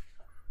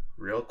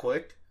 Real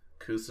quick.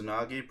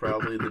 Kusanagi,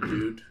 probably the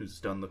dude who's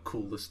done the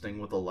coolest thing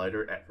with a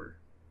lighter ever.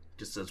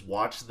 Just says,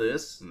 watch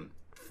this, and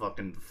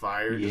fucking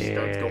fire just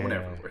starts going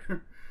Yeah.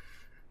 everywhere.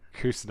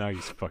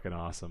 Kusanagi's fucking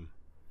awesome.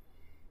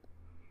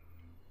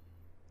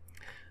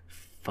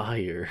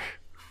 Fire.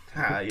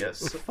 Ah,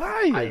 yes.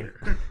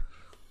 Fire.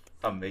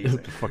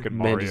 Amazing. Fucking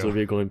Man just over Mario.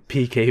 here going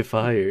PK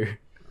fire.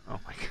 Oh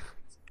my god.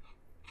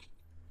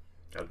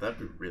 God, that'd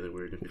be really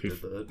weird if you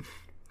did that.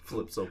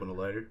 Flips open a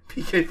lighter.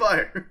 PK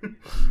fire!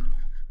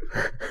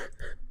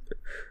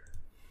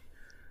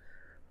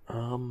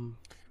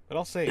 But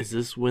I'll say, Is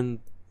this when?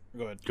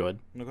 go ahead. Go ahead.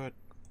 No, go ahead.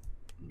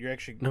 You're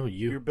actually No,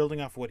 You're you. building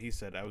off what he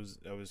said. I was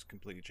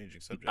completely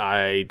changing subject.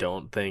 I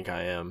don't think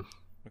I am.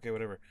 Okay,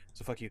 whatever.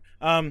 So fuck you.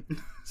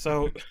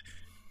 So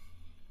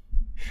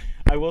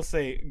I will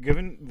say,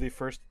 given the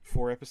first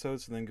 4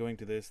 episodes and then going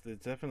to this,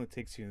 it definitely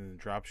takes you and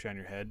drops you on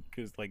your head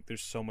because like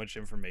there's so much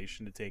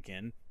information to take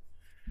in.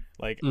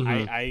 Like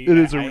Mhm. I It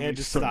is a I really had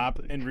to stop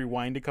something. and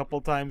rewind a couple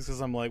times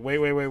because I'm like, wait.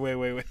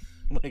 Like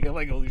I'm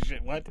like, holy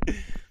shit, what?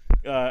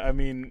 I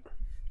mean,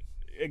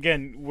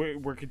 again,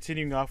 we're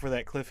continuing off with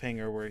that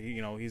cliffhanger where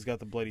he's got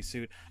the bloody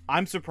suit.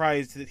 I'm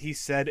surprised that he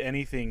said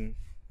anything.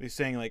 He's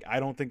saying like, I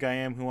don't think I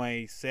am who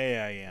I say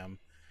I am.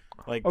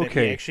 Like that he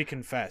Okay. actually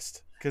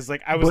confessed. Because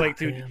like I was But- like,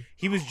 dude,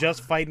 he was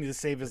just fighting to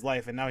save his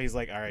life, and now he's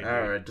like, all right,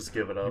 All right, just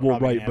give it up. Well,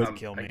 probably right, gonna have but- to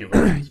kill I me. give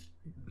up.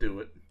 Do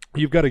it.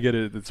 You've got to get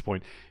it at this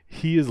point.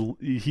 He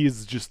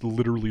is just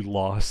literally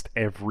lost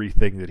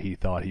everything that he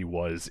thought he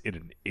was in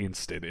an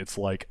instant. It's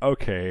like,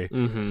 okay,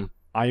 Mm-hmm.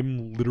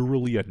 I'm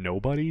literally a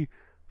nobody.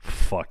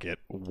 Fuck it,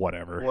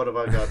 whatever. What have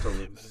I got to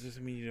lose? This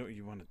doesn't mean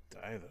you want to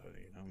die though.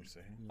 You know what I'm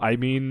saying? I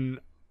mean,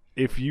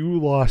 if you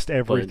lost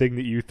everything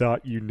that you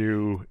thought you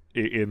knew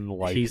in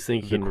like He's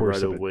thinking the course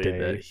right of a away day,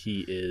 that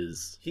he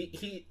is.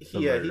 He The he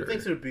murderer.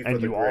 thinks it would be for And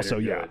the you greater also-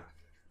 good.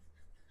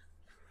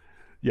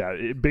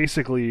 yeah.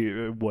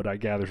 Basically, what I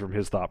gather from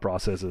his thought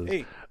process is,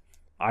 Hey,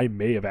 I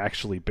may have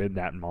actually been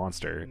that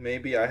monster.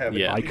 Maybe I have.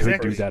 Yeah. a I could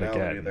do that personality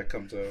again. That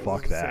comes out.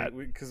 Fuck that.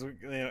 Because you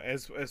know,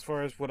 as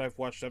far as what I've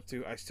watched up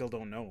to, I still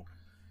don't know.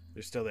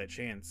 There's still that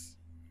chance.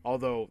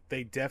 Although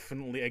they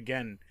definitely,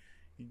 again,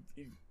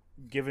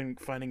 given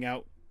finding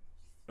out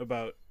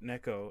about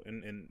Neko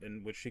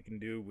and what she can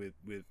do with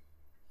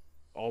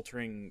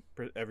altering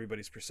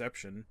everybody's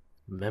perception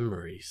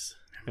Memories.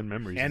 And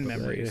memories. and about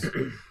that, memories,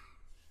 yeah.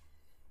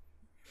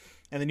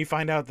 and then you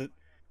find out that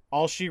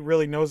all she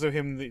really knows of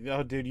him,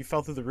 oh dude, you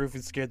fell through the roof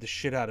and scared the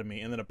shit out of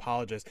me, and then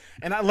apologized.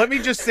 And let me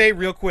just say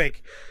real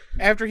quick,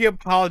 after he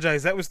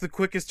apologized, that was the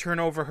quickest turn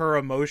over her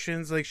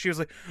emotions. Like she was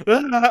like,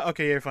 ah,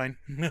 okay, you're fine.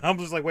 I'm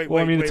just like, wait,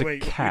 Well, I mean, wait, it's a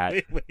wait,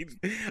 cat. wait.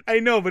 I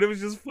know, but it was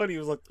just funny. It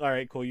was like, all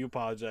right, cool, you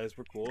apologize,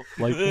 we're cool.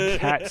 Like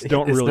cats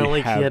don't It's really not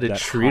like have he had a that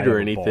treat high or of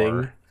a anything.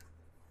 bar.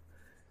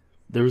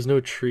 There was no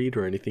treat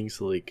or anything,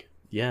 so like,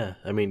 yeah,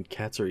 I mean,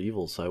 cats are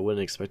evil, so I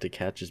wouldn't expect a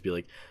cat just be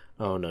like,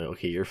 oh no,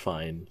 okay, you're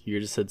fine. You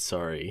just said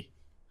sorry.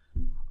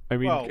 I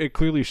mean, Well-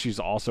 clearly she's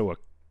also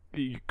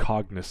a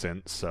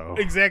cognizant, so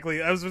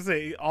Exactly. I was gonna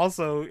say.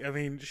 Also, I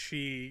mean,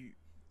 she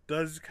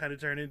does kind of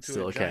turn into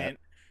Still a a cat. giant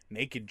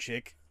naked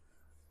chick.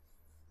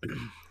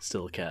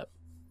 Still a cat.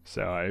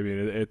 so I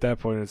mean, at that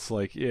point, it's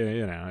like, yeah,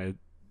 you know,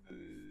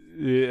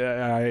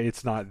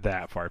 it's not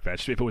that far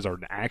fetched. If it was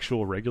an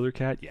actual regular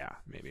cat, yeah,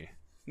 maybe.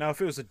 Now,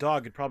 if it was a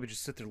dog, it'd probably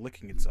just sit there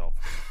licking itself.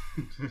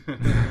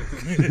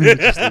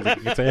 Just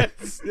licking its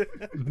ass.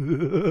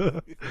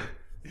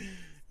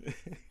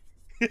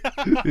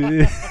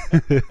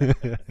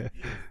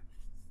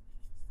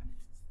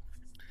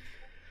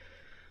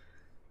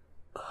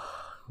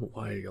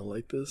 Why are y'all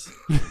like this?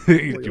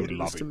 You do this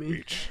love to it, me?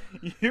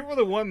 bitch. You were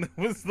the one that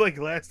was like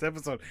last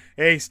episode.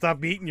 Hey,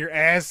 stop eating your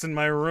ass in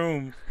my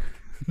room.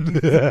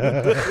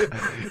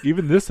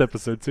 Even this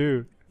episode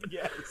too.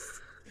 Yes.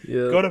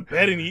 Yeah. Go to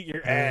bed and eat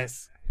your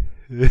ass.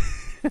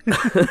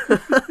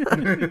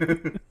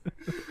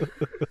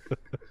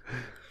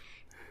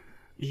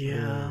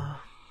 Yeah.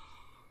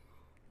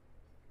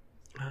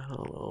 I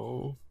don't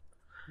know.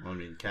 I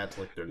mean, cats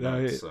lick their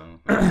No, nuts, so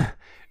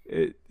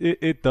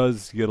It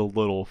does get a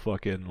little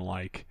fucking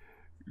like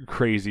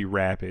crazy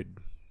rapid.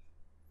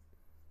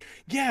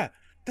 Yeah,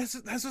 that's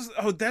what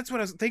I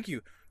was. Thank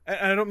you.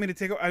 I don't mean to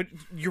take.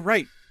 You're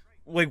right.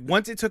 Like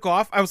once it took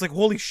off, I was like,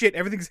 holy shit,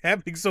 everything's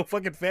happening so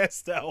fucking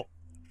fast now.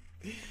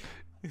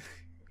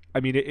 I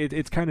mean,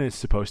 it's kind of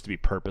supposed to be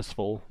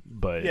purposeful,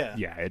 but Yeah.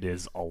 yeah, it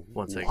is a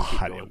One second, keep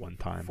lot going. at one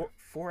time.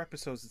 Four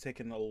episodes have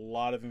taken a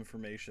lot of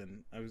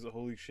information. I was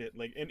holy shit.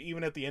 Like, and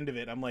even at the end of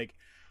it, I'm like,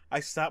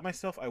 I stopped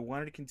myself. I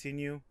wanted to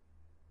continue,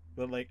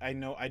 but like, I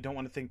know I don't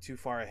want to think too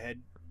far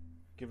ahead,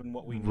 given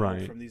what we know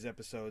Right. from these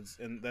episodes,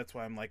 and that's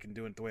why I'm liking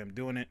doing it the way I'm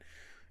doing it.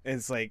 And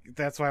it's like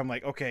that's why I'm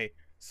like, okay,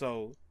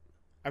 so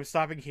I'm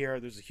stopping here.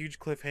 There's a huge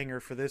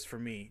cliffhanger for this for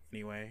me,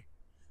 anyway.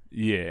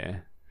 Yeah.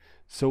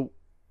 So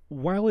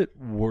while it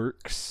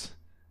works,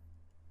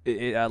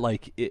 at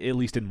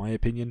least in my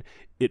opinion,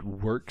 it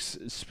works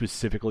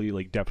specifically,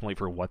 like definitely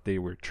for what they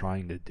were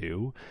trying to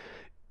do.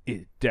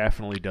 It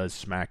definitely does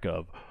smack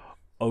of,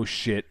 oh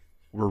shit,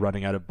 we're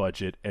running out of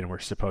budget and we're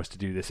supposed to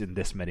do this in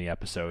this many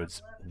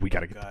episodes. We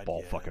got to get the God,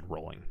 ball yeah. fucking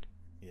rolling.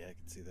 Yeah, I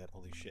can see that.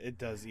 Holy shit. It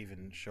does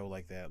even show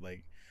like that.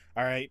 Like,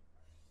 all right,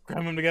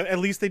 cram them together. At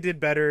least they did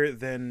better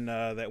than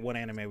that one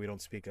anime we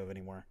don't speak of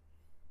anymore.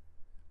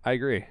 I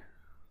agree.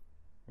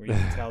 Where you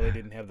can tell they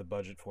didn't have the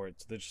budget for it.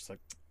 So they're just like,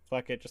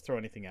 fuck it, just throw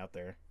anything out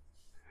there.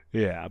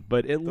 Yeah,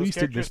 but at Those least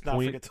at this characters, not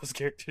point, forget those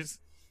characters.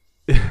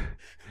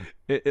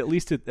 at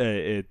least at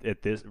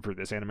this for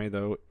this anime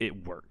though,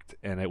 it worked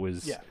and it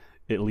was Yeah.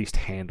 at least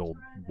handled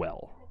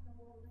well.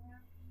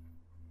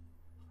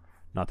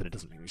 Not that it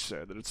doesn't make me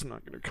sad that it's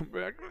not going to come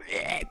back.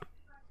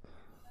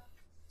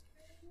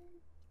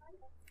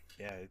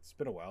 Yeah, it's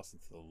been a while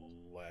since the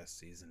last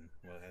season.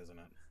 Well, hasn't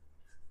it?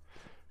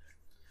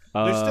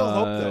 There's still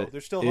hope, though.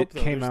 There's still hope, It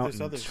though. came There's out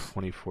in others.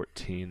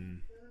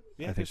 2014.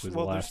 Yeah, I think there's, was the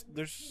well, last.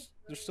 there's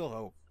still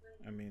hope.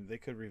 I mean, they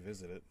could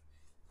revisit it.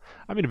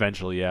 I mean,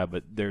 eventually, yeah,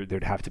 but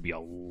there'd have to be a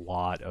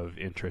lot of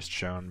interest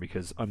shown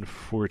because,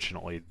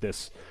 unfortunately,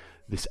 this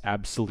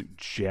absolute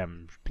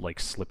gem like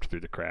slipped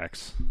through the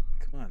cracks.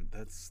 Come on,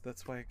 that's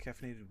why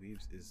Caffeinated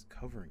Weaves is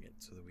covering it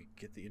so that we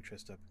get the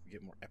interest up and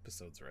get more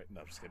episodes right.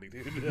 No, I'm just kidding,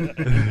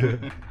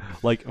 dude.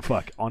 Like,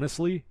 fuck,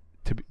 honestly,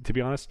 to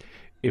be honest,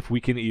 if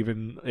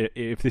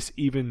this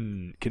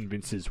even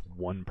convinces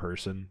one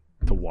person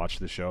to watch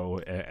the show,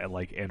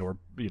 and or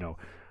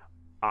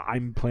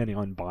I'm planning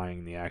on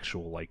buying the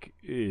actual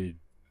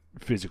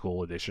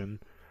physical edition.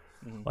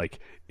 Mhm. Like,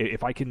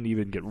 if I can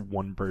even get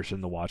one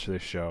person to watch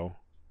this show,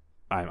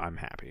 I'm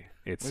happy.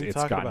 What are you It's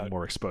talking gotten about?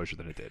 more exposure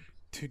than it did.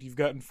 Dude, you've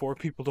gotten 4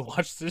 people to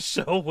watch this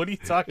show. What are you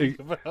talking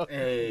about?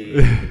 Hey,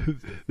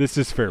 This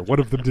is fair. One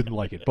of them didn't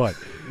like it, but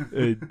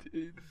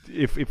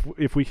if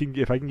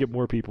I can get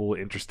more people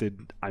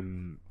interested, I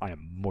am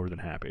more than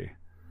happy.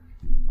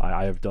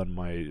 I have done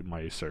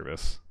my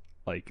service.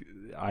 Like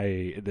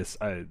this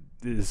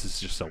is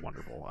just so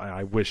wonderful.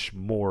 I wish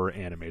more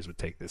animes would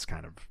take this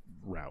kind of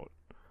route.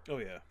 Oh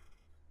yeah.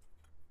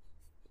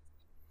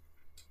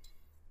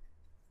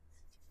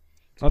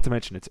 Not to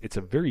mention it's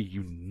a very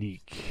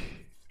unique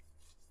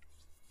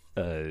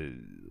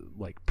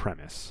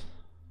premise.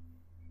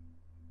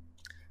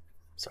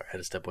 Sorry, I had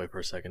to step away for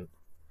a second.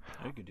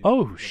 You could do Oh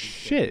whatever you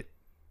shit.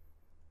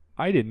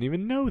 I didn't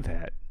even know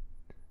that.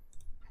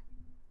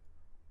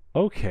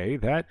 Okay,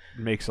 that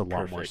makes a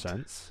lot more Perfect.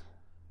 sense.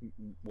 think.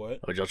 What?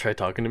 Oh, did y'all try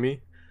talking to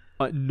me?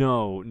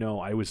 No,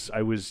 I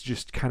was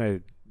just kind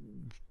of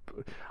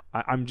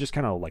I'm just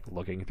kind of like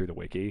looking through the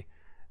wiki.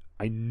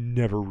 I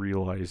never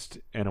realized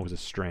Anna was a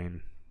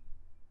strain.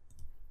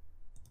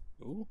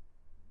 Ooh.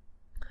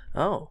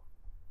 Oh,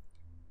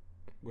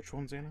 Which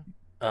one's Anna?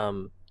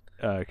 the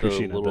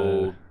Kushina,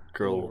 little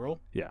Little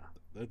girl. yeah.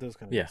 That does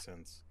kind of Yeah. make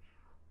sense.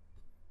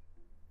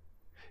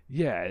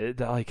 Yeah,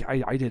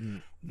 I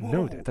didn't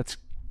know Whoa. that. That's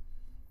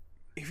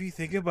If you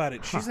think about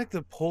it, she's Huh. like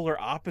the polar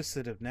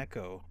opposite of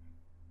Neko.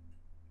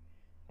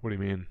 what do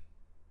you mean?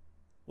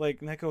 Like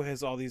Neko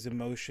has all these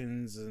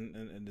emotions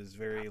and is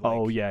very like,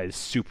 Oh yeah, it's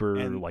super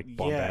and,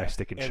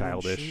 bombastic and then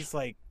childish. she's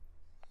like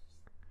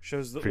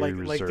shows the, Very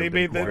like they reserved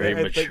made and that quiet. Very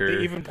they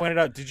mature. even pointed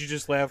out. Did you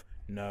just laugh?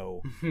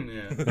 No.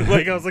 yeah.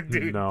 Like I was like,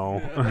 dude, No.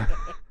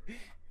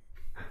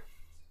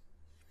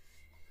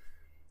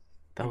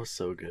 That was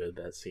so good,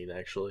 that scene,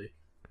 actually.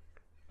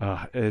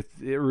 It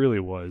really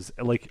was.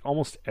 Like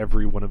almost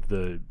every one of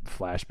the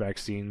flashback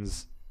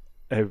scenes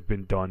have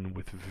been done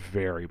with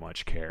very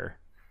much care.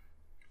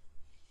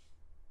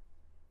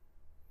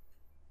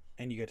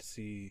 And you get to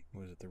see,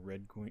 what was it, the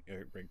Red Queen,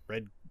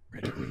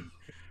 Red Queen,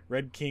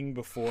 Red King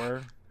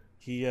before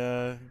he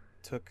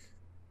took,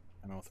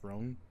 I don't know,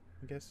 throne,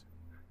 I guess.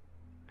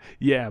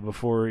 Yeah,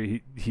 before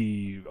he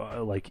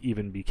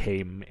even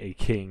became a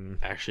king.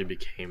 Actually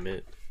became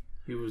it.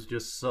 He was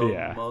just some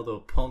Yeah. mother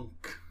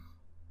punk.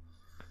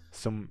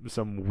 Some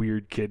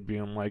weird kid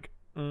being like,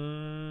 I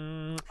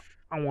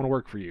want to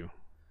work for you.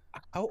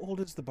 How old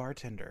is the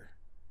bartender?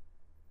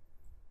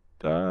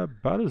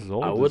 About as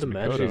old I as would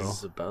imagine Mikoto.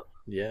 he's about.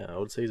 Yeah, I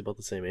would say he's about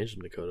the same age as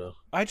Mikoto.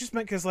 I just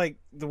meant because like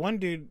the one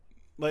dude,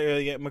 like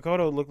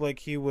Makoto looked like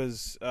he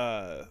was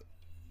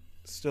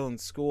still in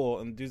school,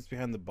 and the dude's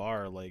behind the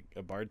bar, like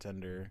a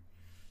bartender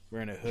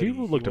wearing a hoodie. He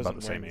looked wasn't about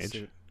the same wearing a age.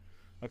 suit.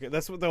 Okay,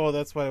 that's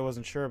why I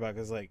wasn't sure about,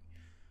 because like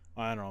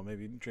I don't know,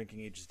 maybe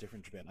drinking age is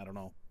different in Japan. I don't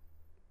know.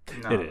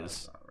 No, It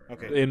that's is. not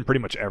right. Okay. In pretty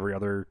much every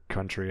other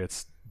country,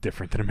 it's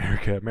different than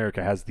America.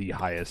 America has the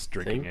highest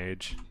drinking Think?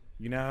 age.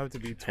 You now have to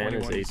be Japan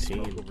is 21 to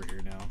smoke 18. over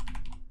here now.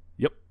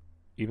 Yep,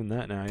 even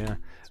that now. Yeah,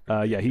 It's yeah.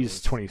 ridiculous.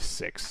 He's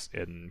 26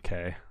 in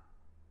K.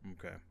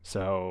 Okay.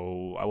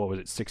 So what was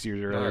it? 6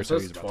 years No, earlier. it So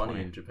says he's about 20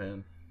 20. in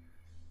Japan.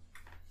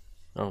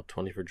 Oh,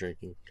 20 for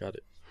drinking. Got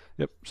it.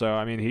 Yep. So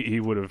I mean, he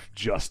would have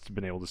just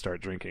been able to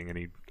start drinking, and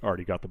he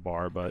already got the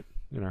bar. But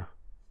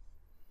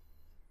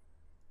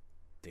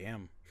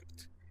Damn.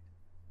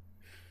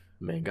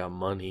 Man got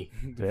money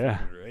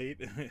Yeah. Right.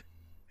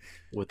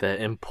 with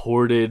that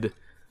imported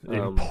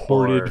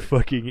imported bar.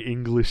 fucking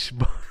English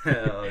bar.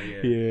 Hell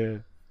yeah. Yeah.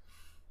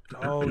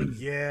 Oh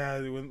yeah,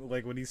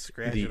 when he's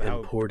scratching The how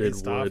imported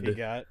pissed off he wood.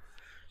 got.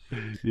 Yeah.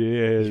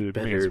 You the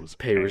man better was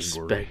pay angry.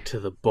 respect to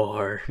the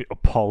bar. He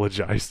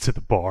apologized to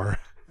the bar.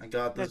 I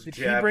got this Did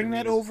Japanese... he bring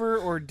that over,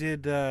 or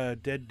did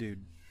Dead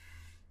Dude?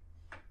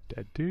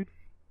 Dead dude.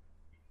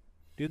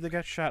 Dude that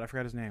got shot. I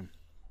forgot his name.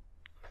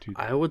 Dude.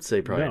 I would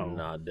say probably No.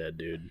 not dead,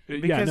 dude. Yeah,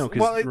 Because- no,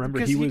 well, remember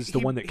because he he- was the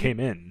he- one that he- came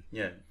in.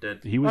 Yeah, dead.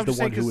 He was I'm the just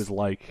one saying who 'cause- was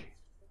like,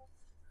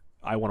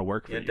 "I want to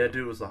work for Yeah, you." dead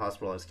dude was the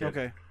hospitalized kid.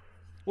 Okay.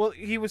 Well,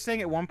 he was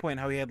saying at one point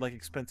how he had like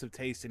expensive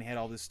taste, and he had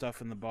all this stuff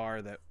in the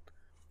bar that,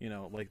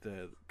 like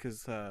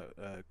because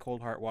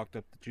Cold Heart walked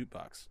up the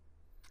jukebox.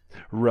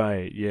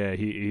 Right? Yeah.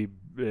 He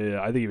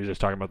I think he was just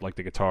talking about like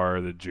the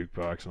guitar, the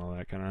jukebox, and all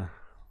that kind of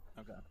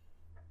Okay.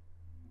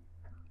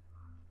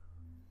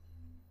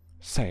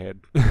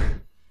 sad.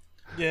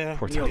 Yeah.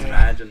 Poor Can you Tatara.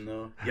 imagine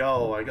though?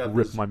 Yo, I got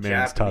Rip this my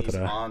man's Japanese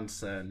Tatara.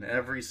 onsen.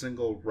 Every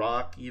single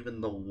rock,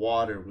 even the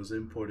water, was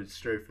imported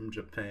straight from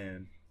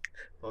Japan.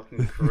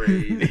 Fucking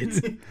crazy.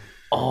 It's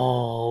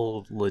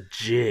all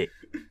legit.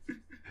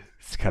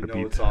 It's got to You know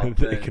be. it's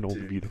It can only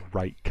authentic. be the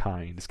right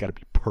kind. It's got to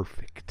be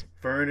perfect.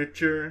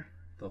 Furniture,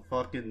 the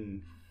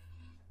fucking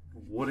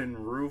wooden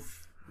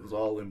roof was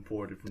all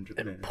imported from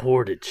Japan.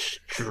 Imported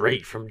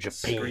straight from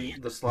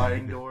Japan. The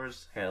sliding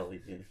doors, hell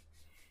yeah.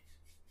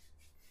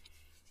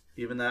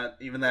 Even that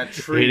It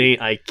tree,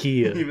 ain't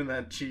IKEA. even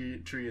that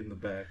tree in the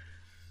back.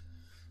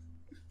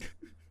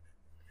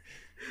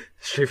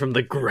 Straight from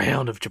the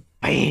ground of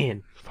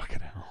Japan. Fucking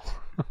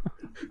hell.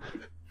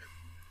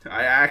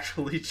 I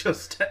actually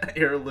just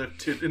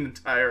airlifted an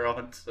entire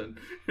onsen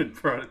and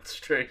brought it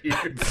straight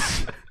here.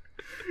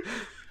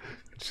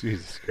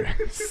 Jesus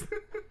Christ.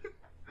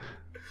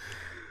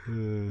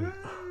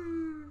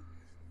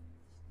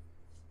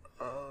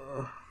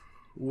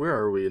 Where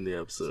are we in the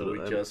episode?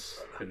 So we just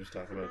finished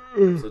talking about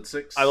episode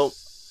 6. I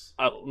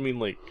don't mean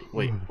like.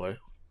 Wait, what?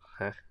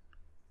 Huh?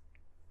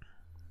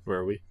 Where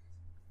are we?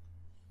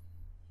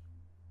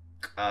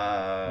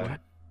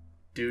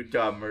 Dude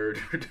got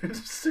murdered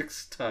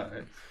 6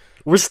 times.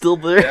 We're still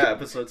there. Yeah,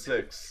 episode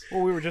 6.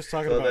 Well, we were just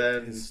talking So about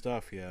then- his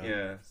stuff, yeah.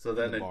 Yeah, so In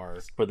then the it bar.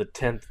 For the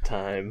 10th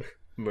time,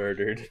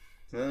 murdered.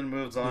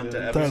 moves on to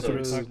Yeah, So that's we what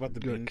episode. talk about the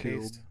got bean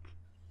killed. paste.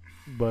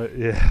 But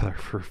yeah,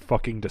 for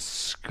fucking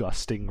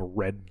disgusting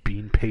red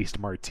bean paste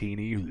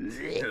martini.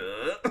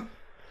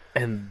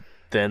 And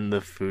then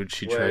the food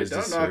she Wait, tries to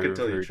don't serve knock it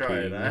till her you try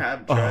it. king. I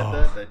haven't tried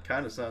that. That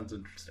kind of sounds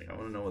interesting. I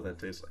want to know what that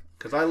tastes like.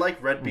 Because I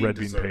like red bean Red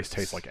bean desserts. paste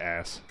tastes like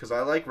ass. Because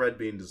I like red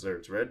bean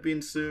desserts. Red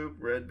bean soup,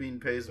 red bean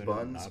paste Better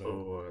than buns. natto.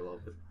 Oh, I love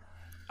it.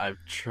 I've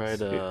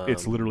tried.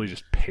 It's literally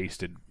just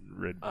pasted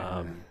red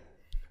bean.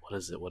 What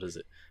is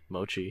it?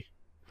 Mochi.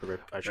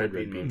 I tried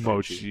red bean.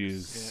 Mochi Yeah,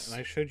 is and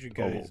I showed you a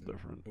guys. little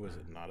different. Was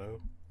it natto?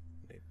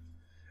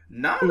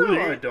 Natto,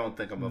 I don't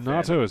think I'm a fan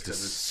Natto of is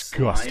because it's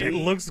disgusting. It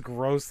slimy. looks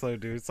gross though,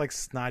 dude. It's like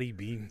snotty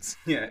beans.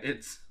 Yeah,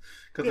 it's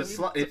because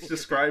it's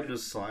described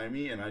as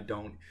slimy, and I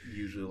don't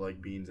usually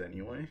like beans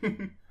anyway.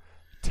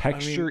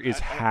 Texture is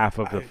I- half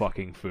of the I-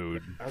 fucking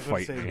food. I was gonna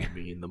Fight say- me.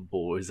 Me and the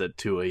boys at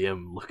 2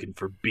 a.m. looking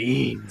for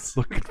beans.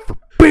 Looking for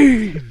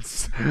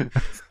beans.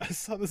 I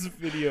saw this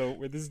video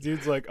where this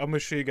dude's like, "I'm gonna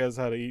show you guys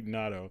how to eat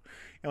natto,"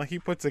 and like he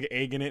puts like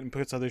egg in it and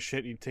puts other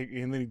shit.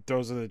 And then he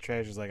throws it in the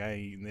trash. He's like, "I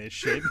ain't eating this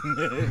shit."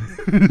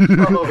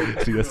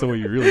 See, that's the way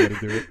you really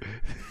gotta do it.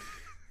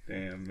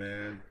 Damn,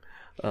 man.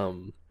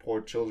 Um. Poor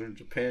children in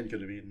Japan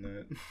could have eaten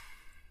that.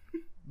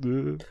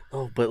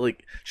 Oh, but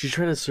like she's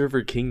trying to serve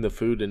her king the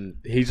food, and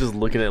he's just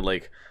looking at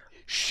like,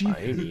 She I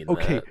ain't eating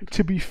okay. that.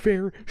 To be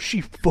fair,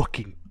 she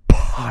fucking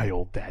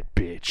piled that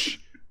bitch.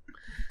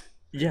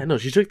 yeah, no.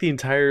 She took the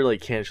entire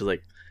like can. She's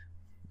like,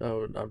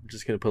 oh, I'm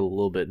just gonna put a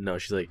little bit. No,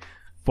 she's like,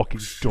 Fucking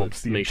dumps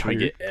let's the make sure we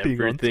entire get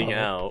thing on everything top.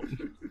 out.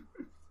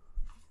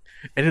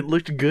 And it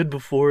looked good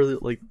before,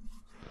 like,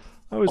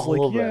 I was all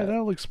like, of yeah, that.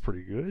 that looks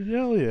pretty good.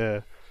 Hell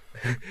yeah.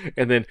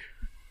 and then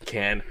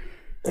can.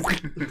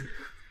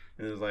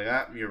 And it was like,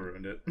 you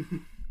ruined it.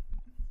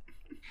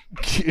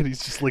 And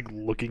he's just like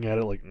looking at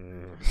it like,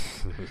 And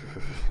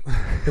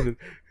then,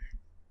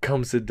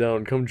 come sit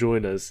down. Come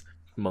join us,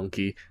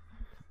 monkey.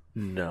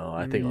 No,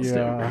 I think I'll stay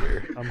over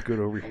here. I'm good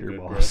over I'm here, good,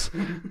 bro. boss.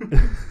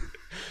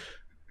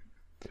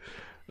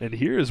 And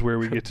here is where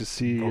we get to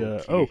see.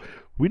 Monkey.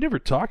 We never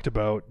talked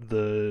about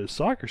the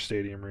soccer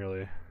stadium,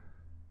 really.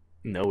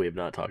 No, we have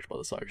not talked about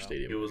the soccer It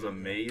stadium. was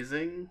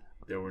amazing.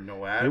 There were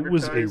no It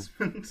was a-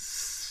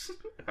 advertisements.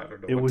 I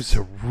don't know. It what was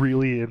to a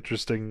really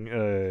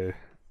interesting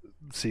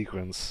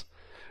sequence.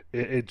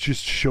 It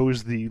just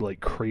shows the like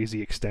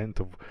crazy extent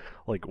of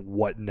like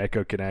what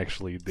NECA can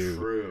actually do.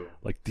 True.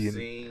 Like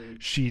Seeing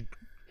she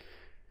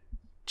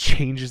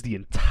changes the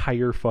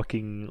entire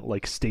fucking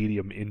like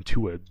stadium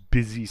into a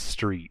busy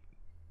street.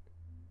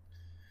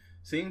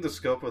 Seeing the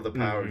scope of the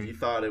power, Mhm. you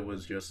thought it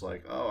was just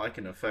like, oh, I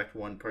can affect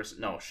one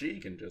person. No, she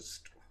can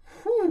just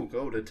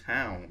go to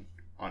town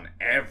on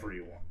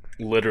everyone.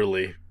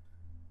 Literally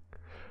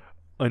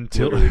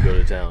Until go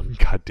to town.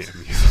 God damn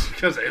you.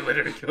 Because they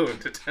literally go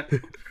into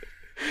town.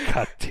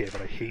 God damn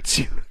it, I hate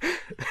you.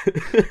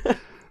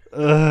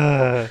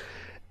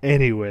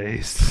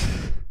 Anyways.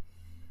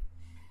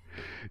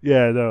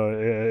 Yeah, no,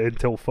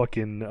 until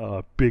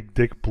fucking Big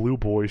Dick Blue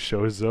Boy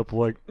shows up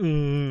like,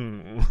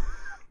 Oh.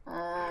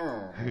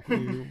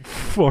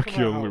 fuck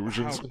your How-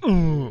 illusions. how-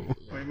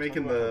 Are you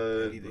making Talk about how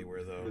the petty they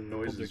were, though. the Pulled their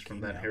noises from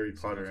king that out, Harry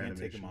so Potter you can't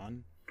take him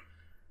animation?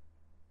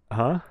 on.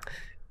 Huh?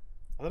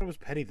 I thought it was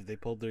petty that they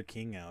pulled their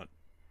king out.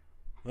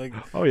 Like,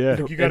 Oh yeah.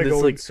 No. you gotta And go it's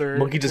in, like, sir.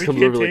 Monkey just we comes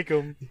can't over take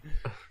him.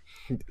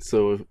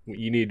 So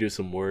you need to do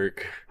some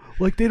work.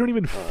 Like they don't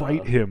even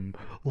fight him.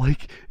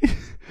 Like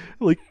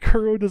like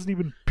Kuro doesn't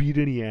even beat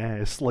any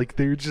ass. Like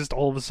they're just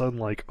all of a sudden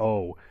like,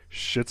 oh,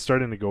 shit's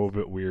starting to go a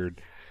bit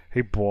weird.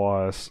 Hey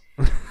boss.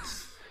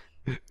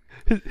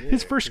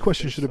 His first 'cause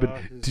question they should have saw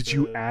been, his, did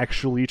you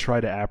actually try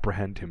to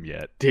apprehend him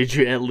yet? Did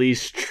you at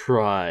least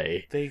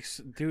try?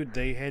 Dude,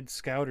 they had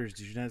scouters.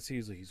 Did you not see?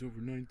 He's like, he's over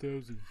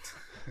 9,000.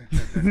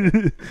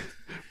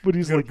 But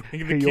he's Gotta like,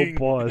 bring the hey yo king."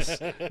 boss,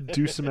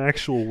 do some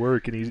actual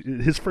work.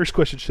 And his first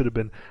question should have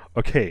been,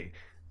 okay,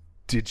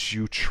 did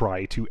you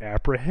try to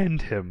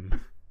apprehend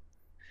him?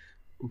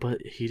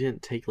 But he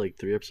didn't take like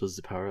 3 episodes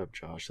to power up,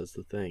 Josh. That's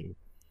the thing.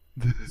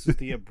 This is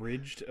the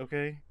abridged,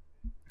 okay?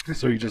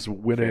 So he just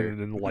went Fair.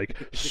 in and like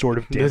sort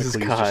of This is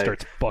Damocles Kai. just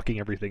starts fucking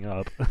everything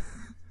up.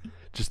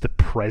 Just the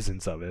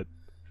presence of it,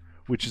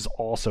 which is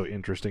also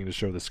interesting to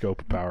show the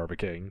scope of power of a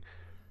king.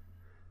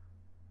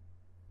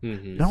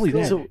 Mm-hmm. Not only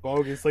that, So-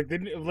 bogus.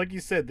 Like you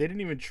said, they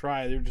didn't even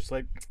try. They were just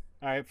like,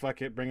 all right,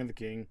 fuck it, bring in the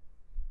king.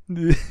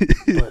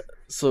 But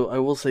so I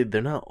will say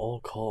they're not all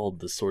called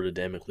the Sword of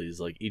Damocles.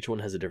 Like each one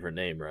has a different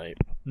name, right?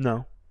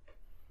 No.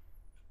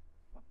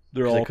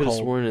 They're 'Cause all I could have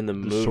called sworn in the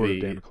the Sword of movie,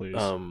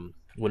 Damocles.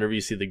 whenever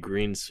you see the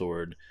green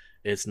sword,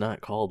 it's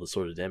not called the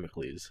Sword of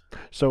Damocles.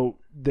 So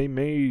they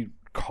may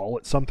call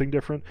it something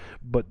different,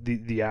 but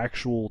the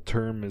actual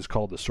term is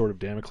called the Sword of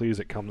Damocles.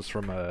 It comes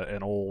from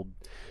an old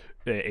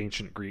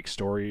ancient Greek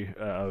story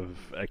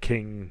of a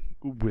king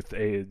with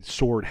a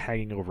sword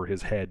hanging over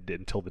his head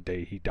until the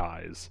day he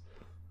dies.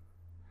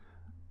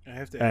 I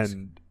have to ask.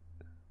 And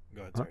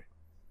Go ahead, sorry.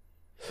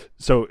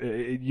 so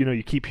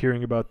you keep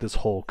hearing about this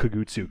whole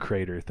Kagutsu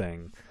crater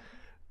thing,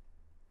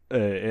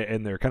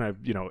 and they're kind of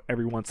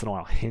every once in a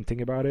while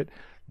hinting about it.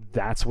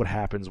 That's what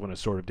happens when a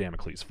Sword of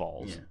Damocles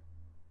falls.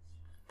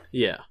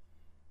 Yeah.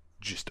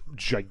 Just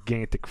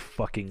gigantic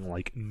fucking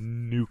like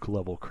nuke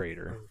level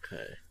crater.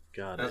 Okay.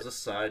 Got As it. a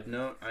side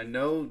note, I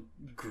know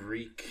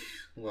Greek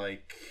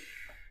like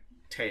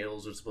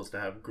tales are supposed to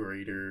have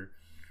greater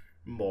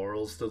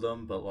morals to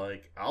them, but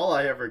like all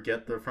I ever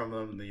get there from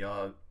them,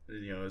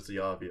 is the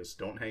obvious: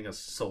 don't hang a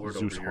sword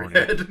Zeus over your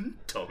Hornet. head,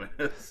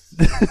 dumbass.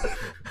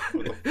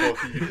 What the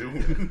fuck are you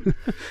doing?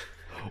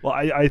 Well,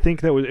 I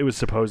think that it was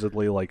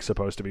supposedly like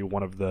supposed to be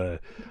one of the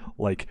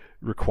like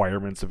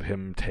requirements of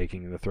him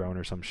taking the throne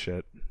or some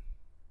shit.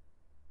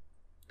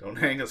 Don't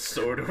hang a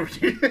sword over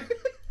your head.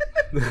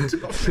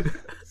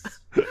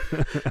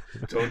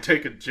 Don't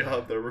take a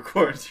job that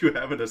requires you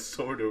having a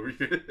sword over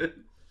your head.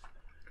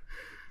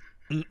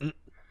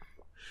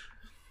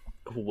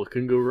 What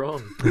can go wrong?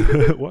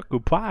 What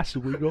could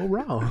possibly go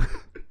wrong?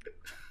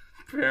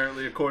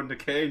 Apparently, according to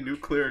Kay,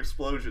 nuclear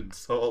explosions,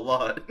 so a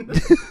lot.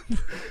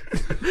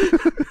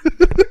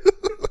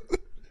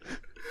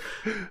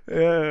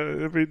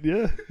 I mean,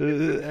 yeah,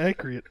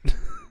 accurate.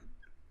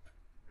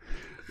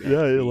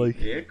 Yeah, like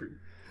Accurate.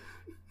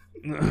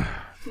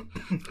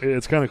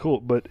 it's kind of cool.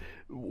 But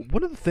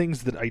one of the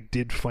things that I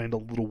did find a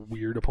little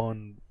weird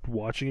upon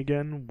watching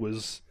again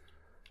was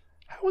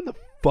how in the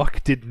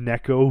fuck did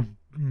Neko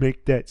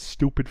make that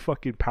stupid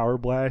fucking power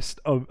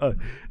blast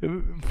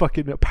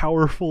fucking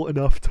powerful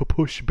enough to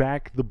push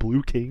back the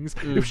Blue Kings?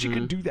 If she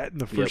could do that in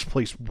the first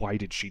place, why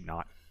did she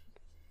not?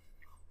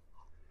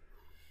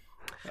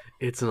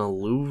 It's an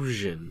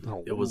illusion.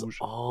 An It was illusion.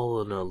 all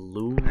an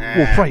illusion.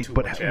 Well, right, too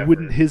but much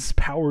wouldn't effort. his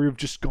power have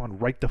just gone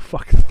right the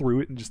fuck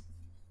through it and just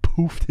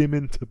poofed him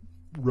into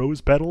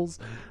rose petals?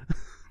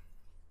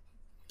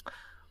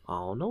 I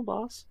don't know,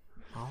 boss.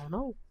 I don't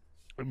know.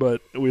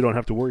 But we don't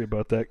have to worry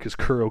about that because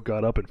Kuro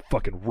got up and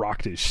fucking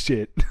rocked his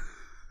shit.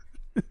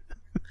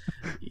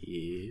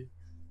 Yeah.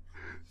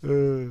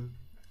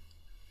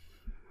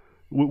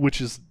 Which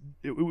is,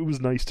 it was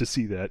nice to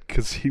see that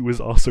because he was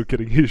also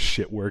getting his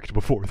shit worked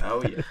before that.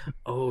 Oh yeah.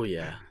 Oh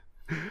yeah.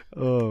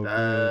 Oh,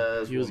 man.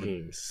 That's He was woman.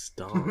 getting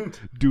stomped.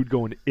 Dude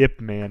going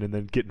Ip Man and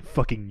then getting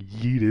fucking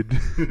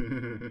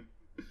yeeted.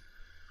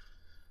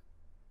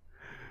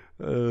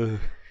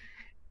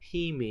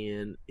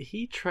 He-Man,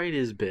 he tried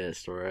his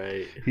best,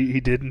 alright?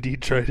 He did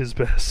indeed try his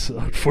best.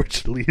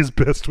 Unfortunately, his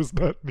best was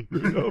not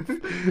near enough.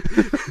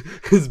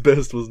 His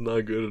best was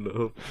not good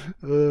enough.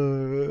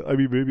 I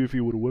mean, maybe if he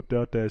would have whipped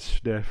out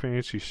that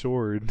fancy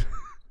sword.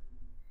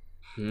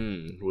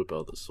 Whip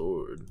out the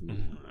sword.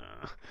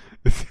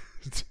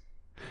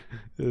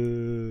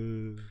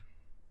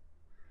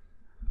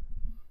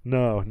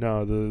 No,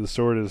 the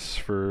sword is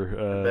for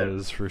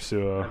bet- for I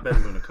Suo. bet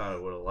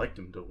Munakata would have liked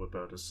him to whip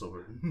out his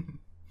sword.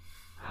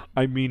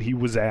 I mean, he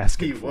was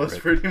asking He for was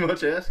it. pretty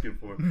much asking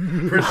for it.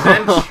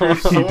 Present your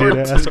He sword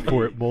did to ask me.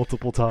 for it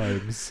multiple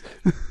times.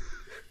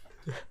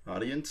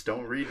 Audience,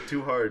 don't read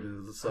too hard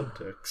into the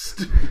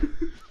subtext.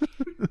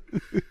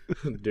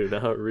 Do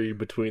not read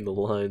between the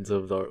lines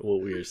of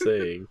what we are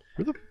saying.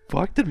 Where the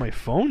fuck did my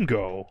phone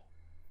go?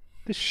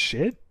 This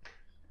shit?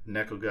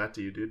 Neko got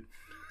to you, dude.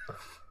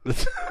 I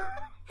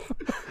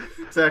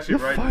It's actually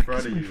The right in fuck front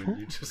is of my you, and phone?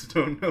 you just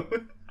don't know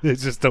it.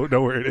 just don't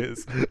know where it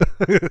is.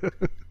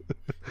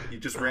 You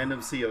just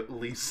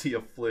randomly see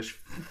a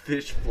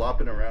fish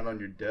flopping around on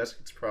your desk.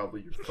 It's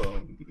probably your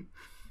phone.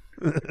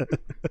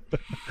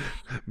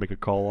 Make a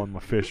call on my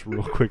fish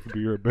real quick.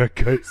 Be right back,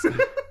 guys.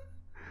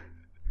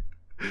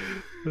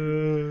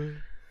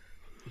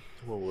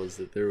 What was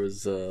it? There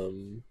was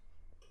the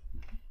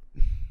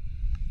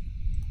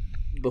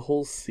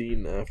whole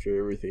scene after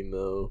everything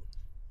though.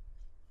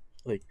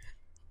 Like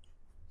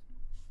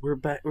we're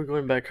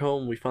going back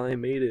home, we finally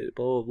made it,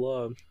 blah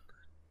blah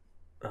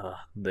blah.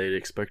 They'd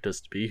expect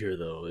us to be here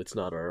though. It's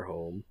not our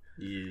home.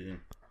 Yeah.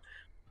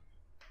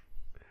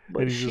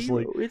 But And he's just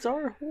like- it's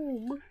our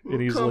home. We'll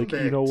and he's come like, you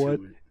back know to what? it.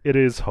 It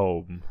is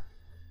home.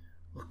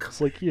 We'll come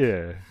It's like,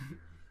 yeah.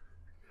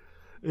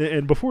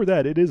 And before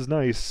that, it is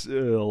nice,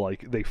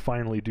 like, they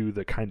finally do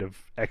the kind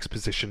of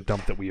exposition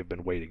dump that we have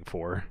been waiting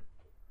for.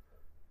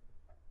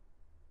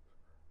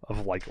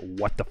 Of, like,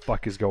 what the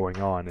fuck is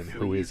going on and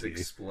who is Please he?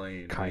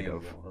 explain. Kind I am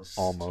of. lost.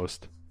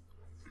 Almost.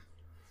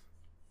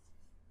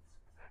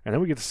 And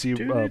then we get to see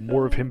Dude,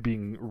 more of him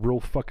being real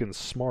fucking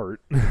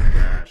smart.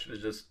 Nah,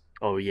 should've just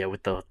Oh yeah,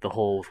 with the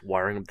whole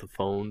wiring of the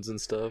phones and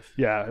stuff.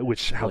 Yeah,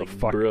 which how Like, the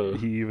fuck bruh.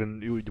 he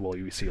even? Well,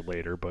 you see it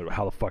later, but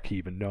how the fuck he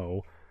even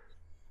know?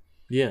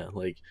 Yeah,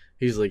 like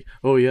he's like,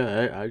 oh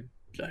yeah,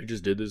 I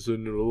just did this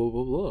and blah blah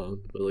blah blah.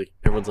 But like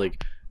everyone's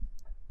like,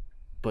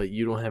 but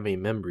you don't have any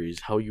memories.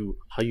 How you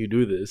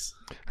do this?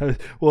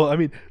 Well, I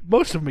mean,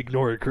 most of them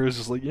ignore it. Cruz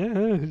is like,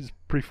 yeah, he's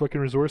pretty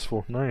fucking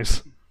resourceful.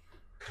 Nice.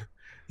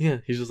 Yeah,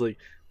 he's just like,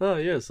 oh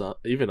yes,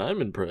 even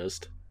I'm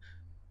impressed.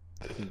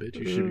 I bet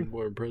you should be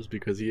more impressed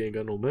because he ain't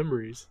got no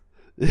memories.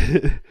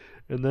 And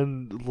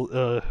then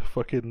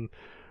fucking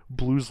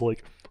Blue's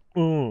like,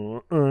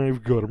 oh,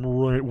 I've got him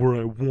right where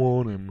I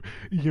want him.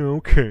 Yeah,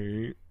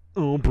 okay,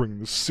 I'll bring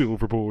the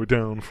silver boy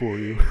down for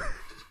you.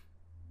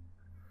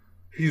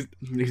 He's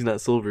not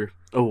silver.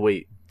 Oh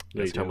wait,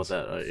 no, Yes, you're he talking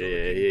about is.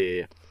 that.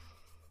 Yeah.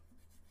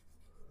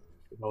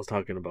 I was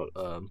talking about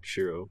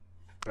Shiro.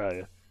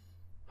 Yeah.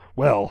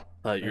 Well,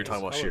 You're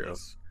talking about Shiro.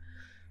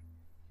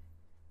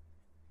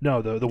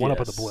 no, the one up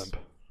at the Yes. blimp.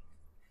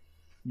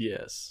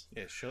 Yes.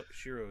 Yeah,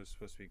 Shiro is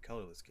supposed to be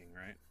colorless king,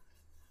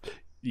 right?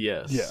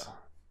 Yes. Yeah,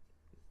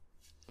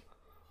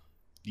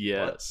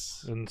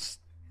 Yes. and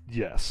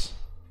yes,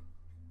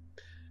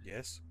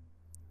 Yes.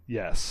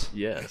 yes.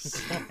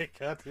 Yes.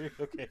 God, dude,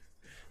 okay.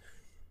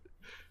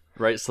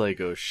 Right,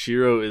 Psycho.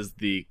 Shiro is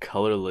the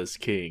colorless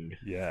king.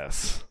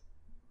 Yes.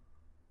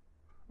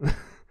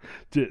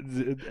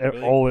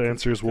 All the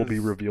answers will be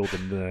 'Cause- revealed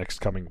in the next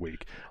coming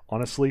week.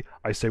 Honestly,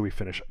 I say we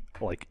finish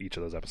like each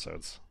of those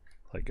episodes.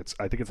 Like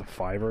I think it's a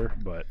 5-er,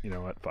 but you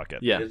know what? Fuck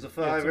it. Yeah. It's a it's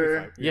a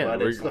 5-er, five. Yeah, but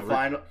we're- it's the we're-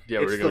 final. yeah,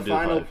 it's we're the gonna do the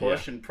final 5,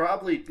 push, and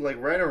probably like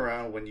right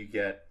around when you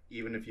get,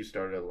 even if you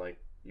started like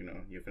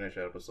you finish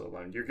episode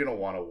 11, you're gonna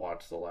want to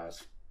watch the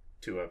last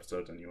 2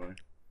 episodes anyway.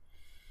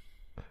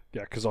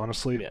 Yeah, because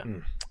honestly, Yeah.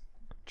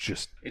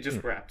 It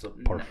just wraps up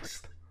perfect.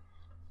 nicely.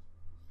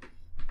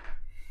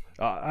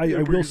 I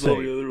will Brings all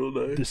say the other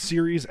one the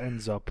series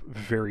ends up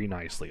very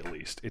nicely. At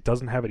least it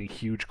doesn't have any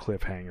huge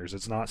cliffhangers.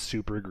 It's not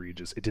super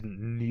egregious. It didn't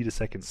need a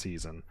second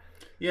season.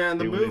 Yeah, and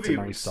the It's a movie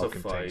nice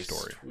self-contained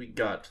sufficed. story. We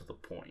got to the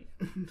point.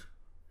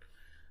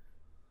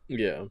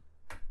 Yeah.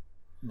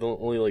 The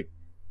only like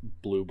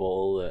blue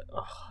ball that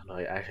no,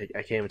 I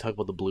can't even talk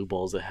about the blue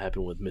balls that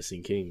happen with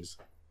missing kings.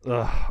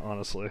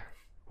 Honestly,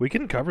 we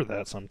can cover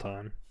that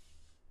sometime.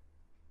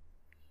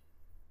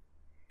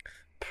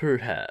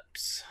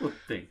 Perhaps. We'll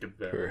think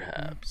about it.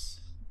 Perhaps.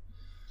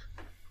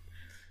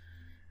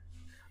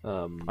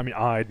 I mean,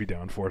 I'd be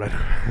down for it.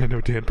 I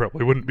know Dan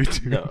probably wouldn't be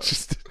too. No.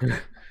 Just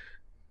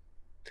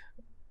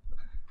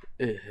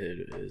it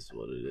is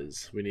what it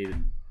is.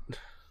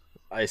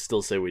 I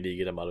still say we need to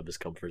get him out of his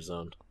comfort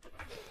zone.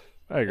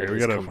 I agree. And We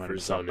his gotta comfort find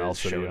zone something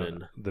else is that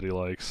shonen. he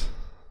likes.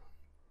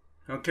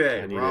 Okay,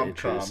 I need to rom-com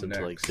introduce him next.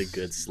 to like the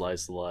good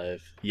slice of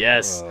life.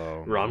 Yes,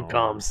 Oh,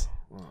 rom-coms.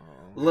 no.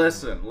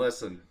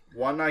 Listen.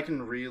 One I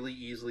can really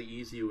easily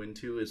ease you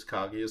into is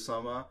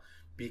Kaguya-sama,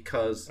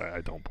 because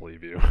I don't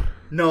believe you.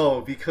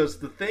 because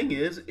the thing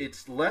is,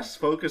 it's less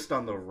focused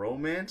on the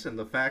romance and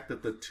the fact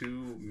that the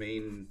two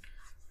main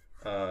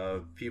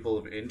people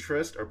of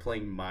interest are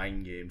playing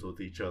mind games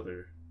with each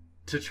other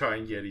to try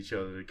and get each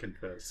other to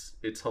confess.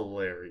 It's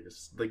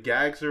hilarious. The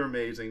gags are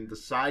amazing. The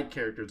side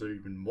characters are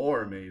even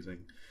more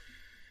amazing.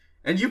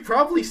 And you've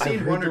probably seen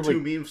heard one or they're, two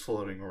like- memes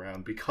floating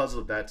around because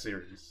of that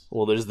series.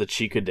 Well, there's the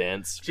Chica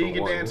dance. for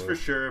Chica one. dance for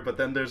sure, but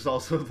then there's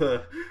also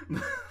the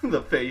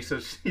the face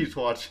as she's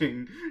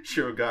watching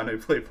Shirogane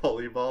play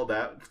volleyball.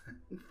 That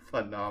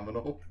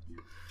phenomenal.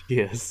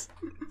 Yes.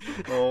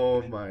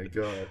 Oh my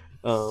god,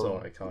 so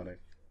Um, iconic.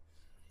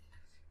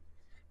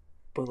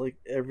 But like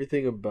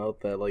everything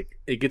about that, like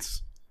it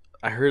gets.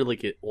 I heard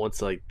like it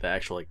once like the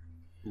actual like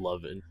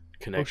love and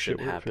connection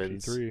we're at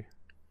happens. 53.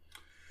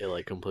 It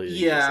like completely.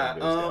 Yeah, just, like,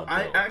 goes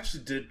I downhill.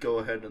 actually did go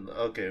ahead and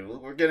okay,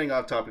 we're getting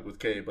off topic with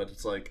K, but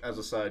it's like as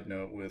a side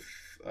note with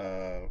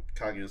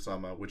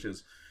Kaguya-sama, which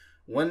is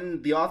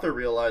when the author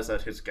realized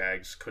that his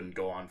gags couldn't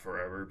go on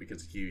forever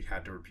because he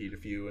had to repeat a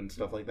few and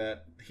stuff like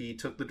that, he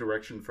took the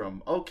direction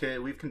from okay,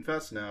 we've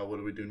confessed now, what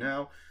do we do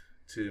now,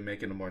 to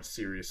make it a more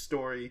serious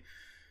story.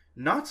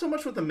 Not so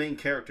much with the main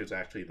characters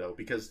actually though,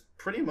 because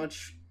pretty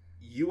much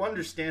you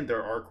understand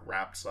their arc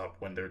wraps up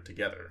when they're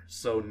together.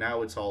 So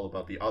now it's all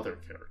about the other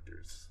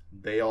characters.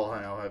 They all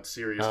now have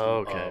serious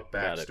Okay, got it.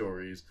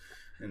 backstories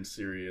and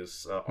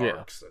serious Yeah.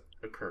 arcs that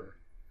occur.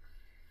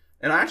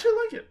 And I actually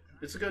like it.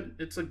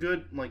 It's a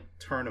good like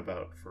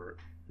turnabout for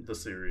the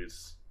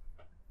series.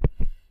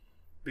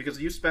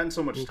 Because you spend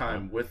so much Okay.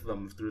 time with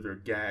them through their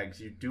gags,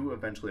 you do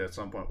eventually at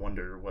some point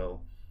wonder,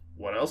 well,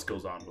 what else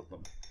goes on with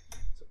them?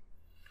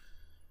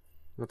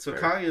 That's So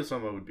fair.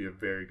 Kaguya-sama would be a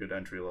very good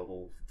entry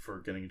level for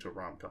getting into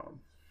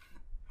rom-com.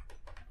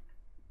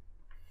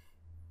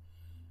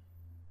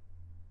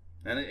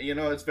 And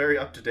it's very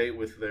up to date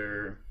with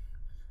their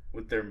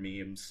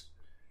memes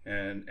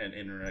and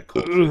internet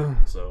culture.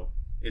 So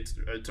it's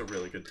a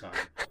really good time.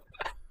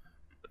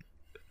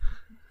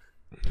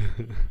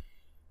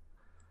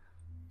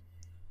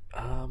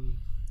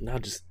 No,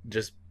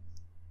 just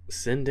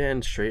send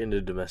Dan straight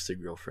into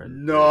domestic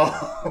girlfriend. No,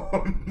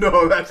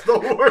 no, that's the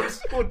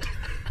worst one.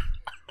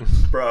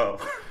 Bro.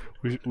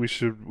 We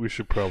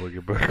should probably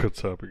get back on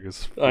topic.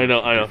 I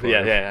know.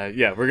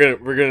 Yeah.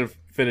 We're gonna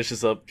finish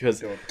this up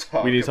because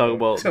we need to talk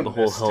about the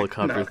whole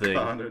helicopter thing.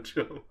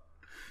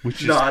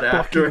 Which is not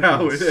after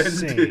how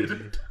insane. it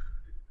ended.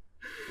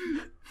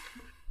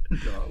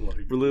 Not like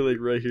We're literally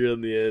like right here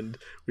on the end.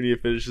 We need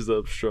to finish this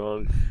up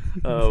strong.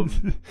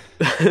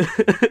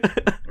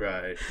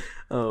 right.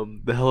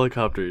 The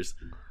helicopters.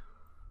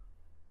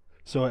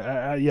 So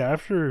yeah,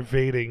 after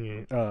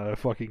evading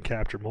fucking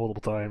capture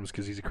multiple times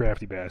because he's a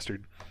crafty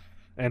bastard,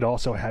 and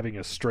also having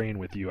a strain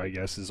with you, I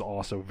guess, is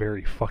also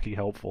very fucking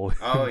helpful.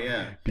 Oh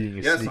yeah. Being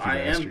a yes, sneaky I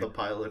bastard. am the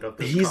pilot of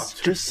this. He's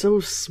copter. just so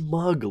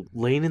smug,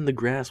 laying in the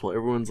grass while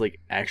everyone's like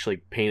actually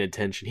paying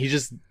attention. He's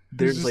just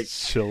there's He's like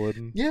just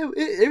chilling. yeah,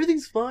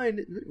 everything's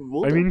fine.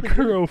 I mean,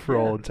 Kuro, for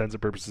all intents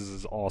and purposes,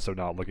 is also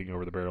not looking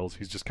over the barrels.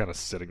 He's just kind of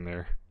sitting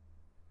there.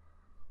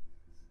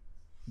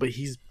 But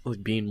he's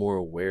like being more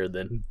aware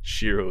than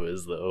Shiro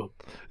is, though.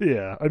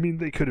 Yeah, I mean,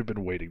 they could have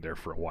been waiting there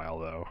for a while,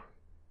 though.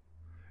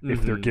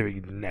 If they're Mhm.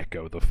 giving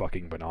Neko the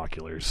fucking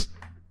binoculars.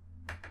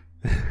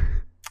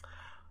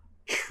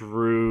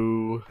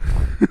 True.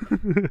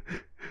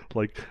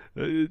 Like,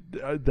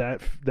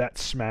 that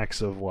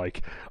smacks of,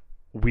 like,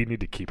 we need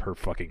to keep her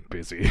fucking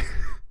busy.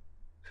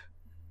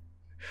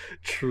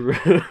 True.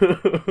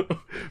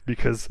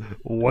 Because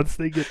once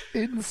they get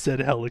in said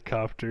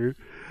helicopter,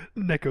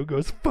 Neko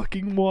goes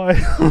fucking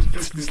wild.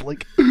 It's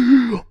like,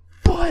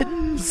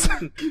 buttons!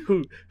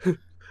 Ooh.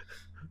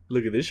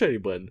 Look at this shiny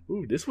button.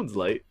 Ooh, this one's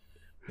light.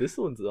 This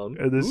one's on.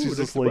 And this Ooh, is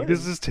just the like, button.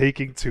 this is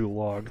taking too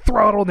long.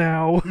 Throttle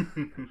now!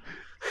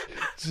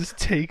 Just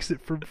takes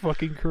it from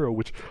fucking Kuro,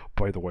 which,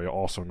 by the way,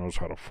 also knows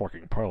how to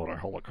fucking pilot a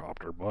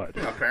helicopter, but...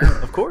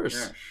 Apparently. Of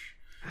course.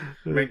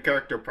 Yeah. Main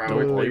character Don't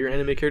probably. all your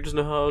anime characters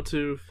know how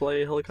to fly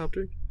a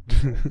helicopter?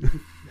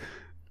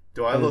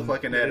 Do I look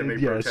like an anime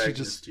yeah, protagonist she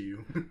just- to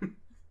you?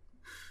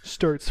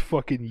 starts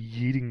fucking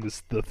yeeting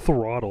the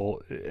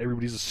throttle.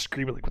 Everybody's just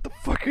screaming like, "What the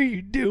fuck are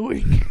you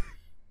doing?"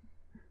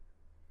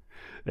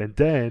 And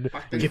then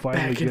we Get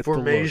finally back in get the look.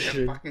 formation.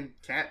 You fucking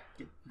cat,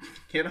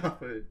 get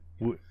off it.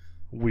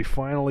 We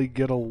finally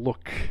get a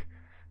look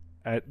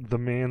at the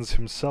man's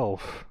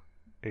himself,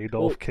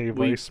 Adolf Well, K.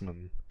 we-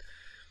 Weissman.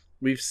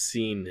 We've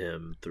seen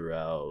him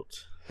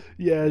throughout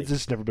Yeah, like, it's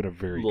just never been a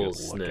very little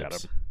good look at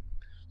snips. him.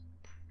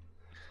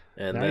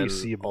 And Now then you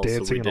see him also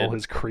dancing in all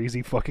his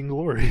crazy fucking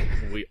glory.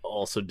 We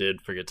also did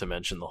forget to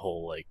mention the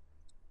whole like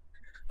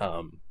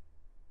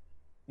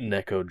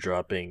Neko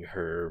dropping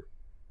her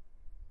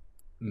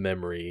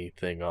memory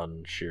thing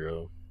on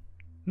Shiro.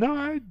 No,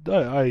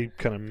 I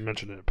kind of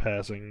mentioned it in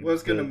passing.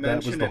 Was gonna That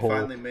mention was the it whole...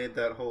 finally made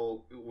that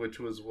whole, which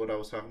was what I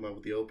was talking about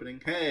with the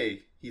opening.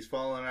 Hey, he's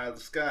falling out of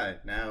the sky.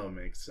 Now it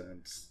makes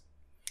sense.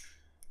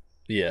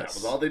 That Yes.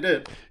 was all they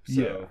did.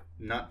 So Yeah.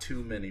 not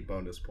too many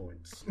bonus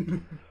points.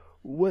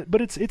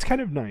 But it's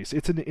kind of nice.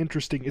 It's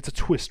a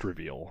twist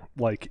reveal.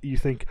 Like, you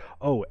think,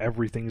 oh,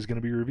 everything's going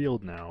to be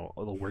revealed now.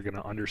 We're going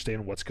to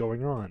understand what's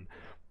going on.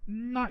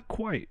 Not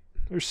quite.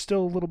 There's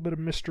still a little bit of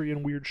mystery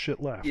and weird shit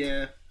left.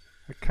 Yeah.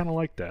 I kind of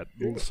like that.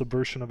 A little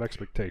subversion of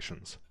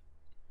expectations.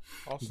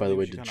 Also By the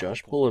way, leaves you did kinda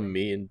Josh hopeful pull a for him.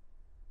 me and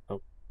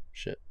oh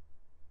shit.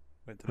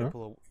 Wait, did I Huh?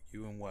 pull a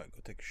you and what? Go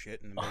take a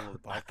shit in the middle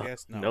of the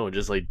podcast? No,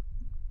 just like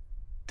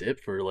dip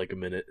for like a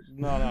minute.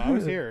 No, I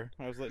was here.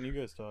 I was letting you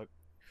guys talk.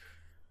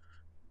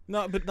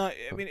 No, but not.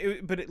 I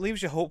mean, but it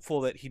leaves you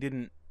hopeful that he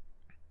didn't.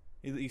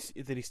 That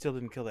he still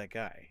didn't kill that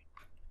guy.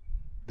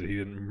 That he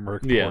didn't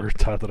murk Yeah. poor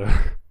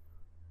Tadara.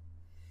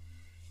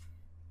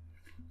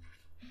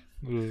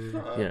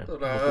 Yeah.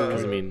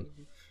 Because I mean,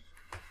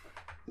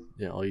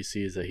 yeah, all you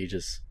see is that he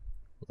just.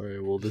 All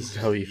right, well, this is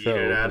how he fell.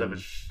 Yeeted out of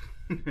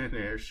and- an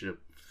airship.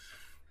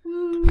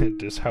 And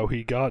just how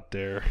he got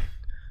there.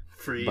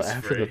 Freeze But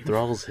after the frame.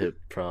 throttles hit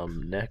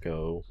from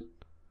Neko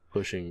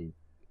pushing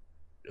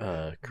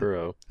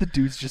Kuro, The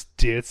dude's just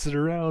dancing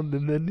around,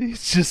 and then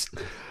he's just...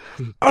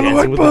 I don't dancing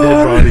like with the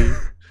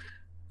dead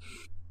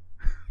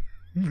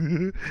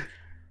body.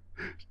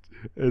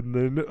 And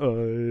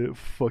then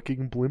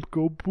fucking blimp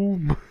go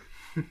boom.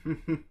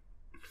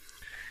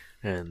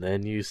 and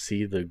then you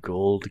see the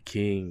Gold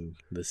King,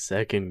 the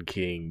second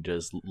king,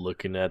 just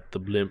looking at the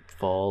blimp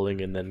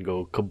falling, and then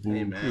go Hey,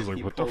 kaboom. man, He's like,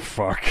 he what pulled- the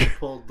fuck? He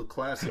pulled the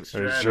classic I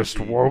strategy. just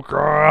woke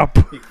up.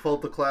 He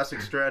pulled the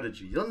classic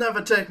strategy. You'll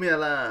never take me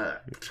alive.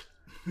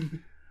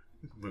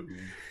 Boom.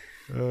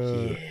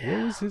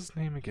 What was his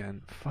name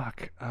again?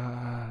 Fuck.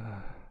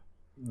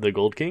 The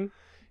Gold King?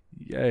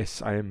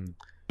 Yes, I am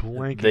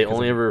blanking. They 'cause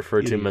only I'm ever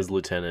refer to him idiot. as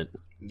Lieutenant.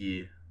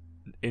 Yeah.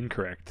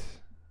 Incorrect.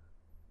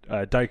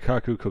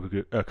 Daikaku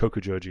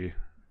Kokujoji.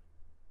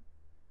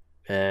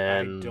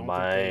 And don't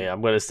think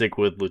I'm gonna stick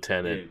with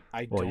Lieutenant.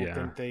 I Well, don't yeah.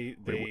 think they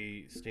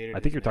Wait, stated. I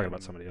think his you're talking name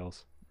about somebody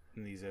else.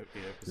 in these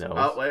episodes. No.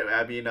 Oh wait,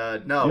 I mean, no.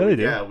 Yeah, they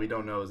do. Yeah, we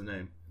don't know his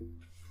name.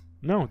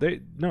 No,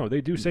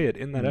 they do say it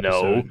in that No.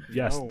 episode.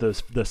 Yes, No.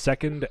 the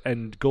second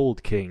and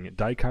Gold King,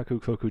 Daikaku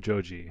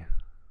Kokujoji.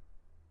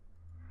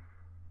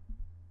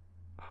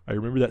 I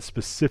remember that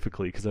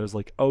specifically because I was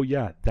like, oh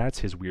yeah, that's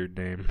his weird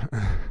name.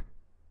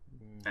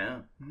 Yeah.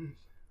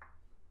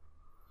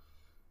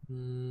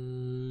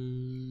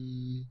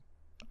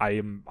 I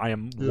am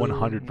No,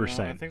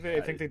 100%.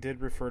 I think they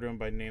did refer to him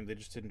by name. They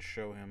just didn't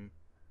show him.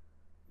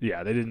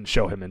 Yeah, they didn't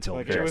show him until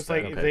Like just it was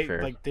like then. Okay, they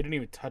fair. like they didn't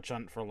even touch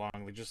on it for long.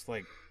 They just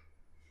like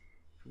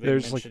They're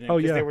just like, mentioned it, oh,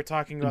 'cause yeah. they were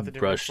talking about the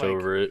difference. Brushed Like,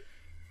 over it.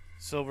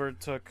 Silver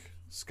took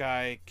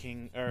Sky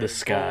King or The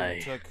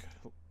Sky. Gold took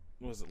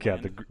what was it? Yeah,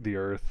 Land? the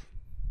Earth.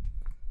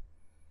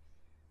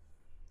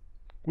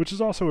 Which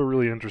is also a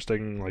really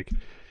interesting, like,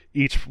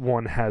 each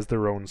one has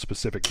their own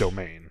specific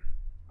domain.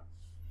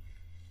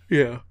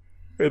 Yeah,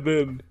 and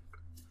then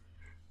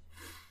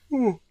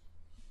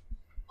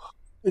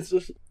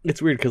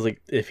it's weird because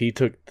like if he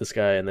took the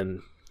sky and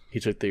then he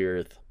took the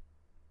earth,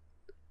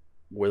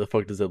 where the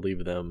fuck does that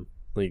leave them?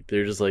 Like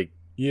they're just like,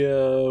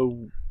 yeah,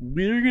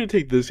 we're gonna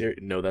take this area.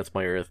 No, that's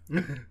my earth.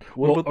 What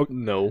Well, about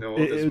no? No,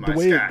 this is The my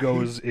way sky.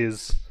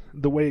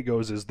 the way it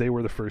goes is they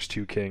were the first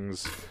two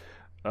kings.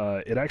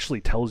 It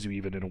actually tells you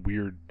even in a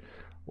weird,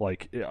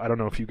 like, I don't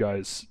know if you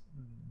guys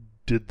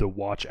did the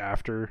watch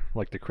after,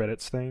 like, the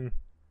credits thing,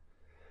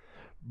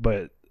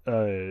 but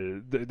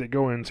they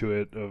go into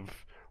it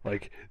of,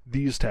 like,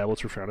 these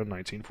tablets were found in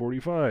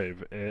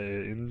 1945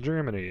 in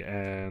Germany,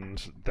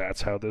 and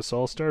that's how this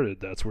all started.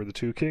 That's where the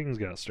two kings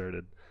got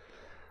started.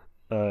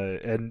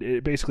 And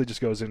it basically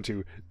just goes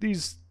into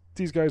these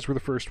guys were the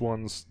first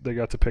ones. They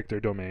got to pick their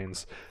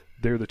domains.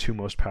 They're the two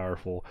most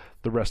powerful.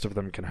 The rest of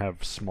them can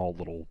have small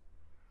little,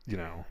 you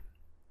know.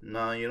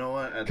 No, you know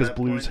what? At 'Cause that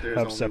blues point, there's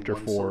have only Scepter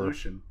one 4.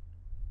 solution.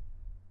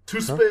 To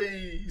Huh?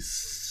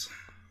 space.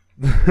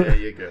 There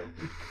you go.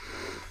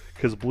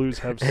 Because blues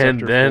have And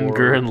Scepter then 4.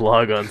 Gurren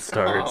Lagann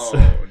starts.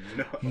 Oh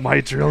no! My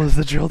drill is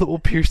the drill that will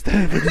pierce the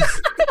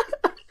heavens.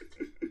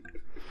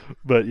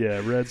 But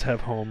yeah, reds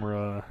have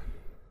Homra.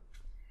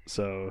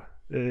 So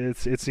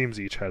it seems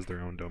each has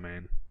their own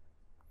domain.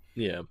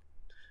 Yeah,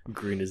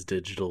 green is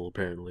digital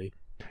apparently.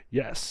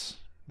 Yes,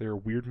 they're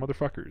weird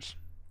motherfuckers.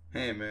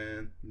 Hey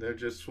man, they're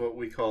just what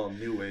we call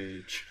new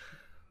age.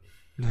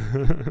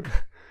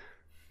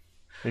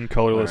 And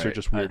colorless are Alright,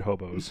 just weird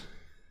hobos.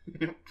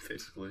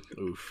 Basically,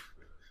 Oof.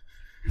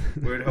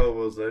 weird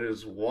hobos that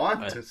just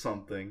want I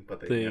something, but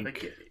they think- never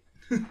get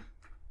it.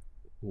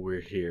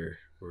 We're here.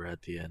 We're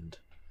at the end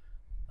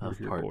of We're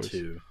here, part boys.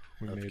 2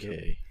 We of made K.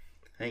 it.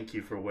 Thank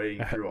you for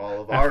waiting through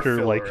all of our After,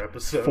 filler like,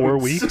 episodes. 4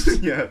 weeks?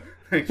 Yeah,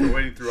 thanks for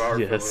waiting through our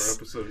Yes. filler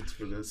episodes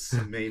for this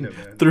main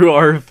event. Through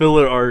our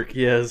filler arc,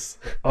 yes.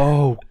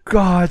 Oh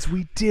gods,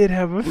 we did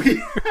have a We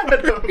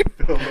had a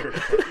filler.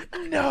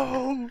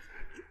 no.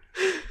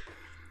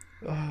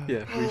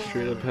 Yeah, we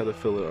straight up had a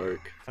filler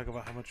arc. Talk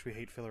about how much we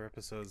hate filler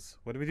episodes.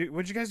 What did we do?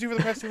 What did you guys do for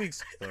the past 2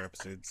 weeks? Filler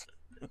episodes.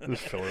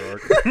 This filler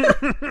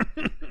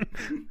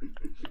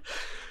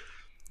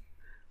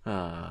arc.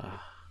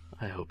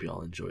 I hope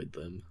y'all enjoyed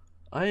them.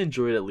 I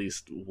enjoyed at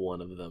least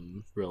one of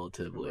them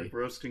relatively. Like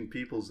roasting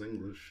people's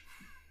English.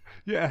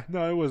 Yeah,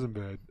 no, it wasn't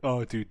bad.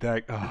 Oh, dude,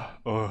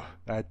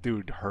 that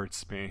dude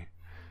hurts me.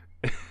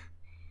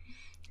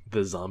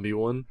 The zombie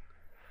one?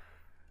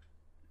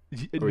 Are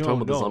we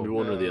talking about the zombie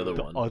one or the other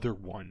the one? other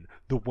one,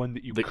 the one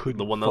that you couldn't.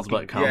 The one that was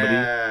about fucking- comedy?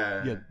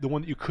 Yeah. Yeah, the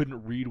one that you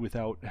couldn't read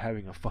without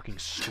having a fucking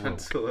stroke.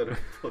 Until it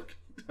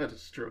had a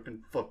stroke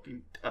and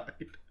fucking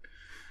died.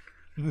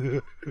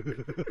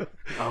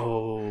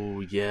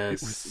 Oh,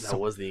 yes. was That so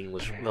was the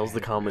English. That was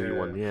the comedy Yeah.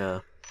 one, yeah.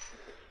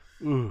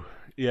 Ooh,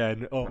 yeah,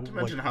 and Not to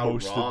mention like how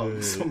most wrong of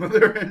the some of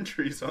their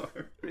entries are.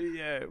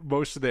 yeah,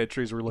 most of the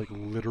entries were like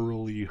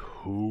literally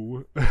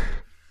who.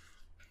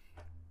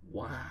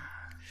 Wow.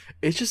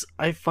 It's just,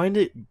 I find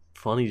it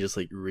funny just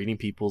like reading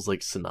people's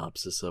like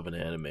synopsis of an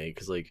anime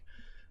because like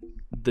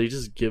they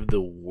just give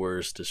the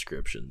worst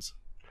descriptions.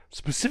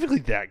 Specifically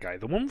that guy.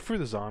 The one for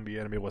the zombie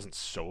anime wasn't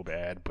so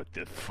bad, but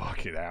that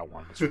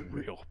one was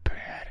real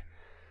bad.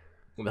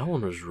 That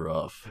one was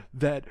rough.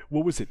 That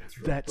what was it? rough,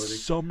 That buddy.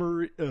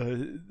 summer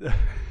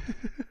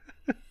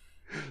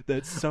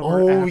that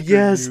summer Oh,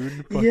 yes,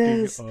 afternoon fucking,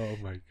 yes. oh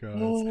my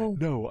god. Oh.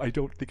 No, I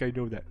don't think I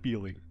know that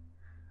feeling.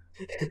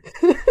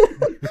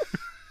 That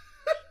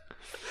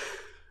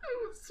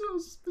was so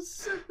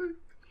specific.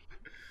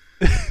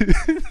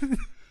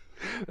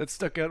 That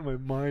stuck out in my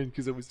mind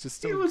because it was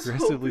just He so was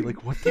aggressively hoping-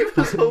 like, what He the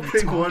was fuck are you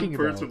hoping one talking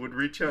person about? would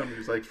reach out and he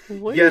was like,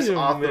 Wait yes, a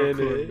author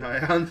minute.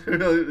 Kun, I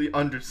really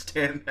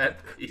understand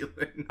that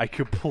feeling. I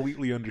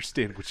completely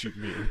understand what you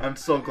mean. I'm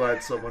so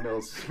glad someone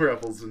else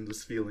revels in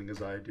this feeling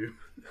as I do.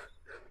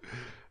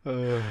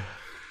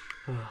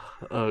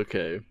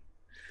 Okay.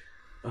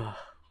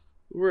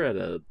 We're at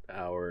an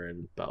hour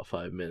and about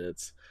 5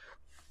 minutes.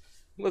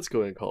 Let's go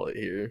ahead and call it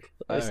here.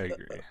 I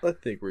agree. I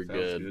think we're Sounds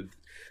good. good.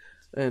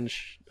 And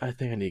I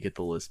think I need to get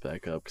the list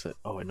back up because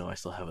I know I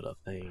still have it up.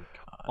 Thank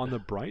God. On the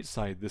bright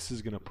side, this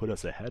is gonna put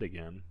us ahead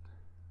again.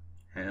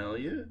 Hell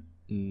yeah.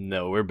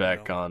 No, we're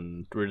back No.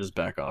 on. We're just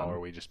back Oh, on. are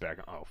we just back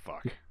on? Oh,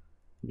 fuck.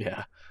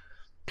 Yeah,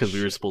 because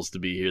we were supposed to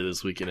be here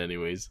this weekend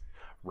anyways.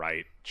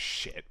 Right.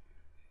 Shit.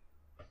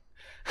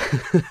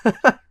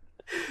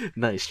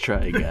 Nice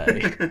try,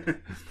 guy.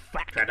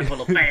 Tried to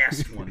pull a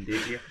fast one,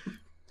 did you?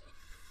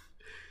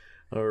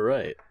 All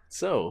right,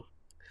 so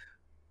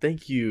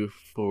thank you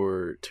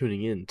for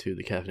tuning in to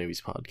the Caffeinated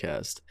Weebs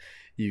podcast.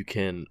 You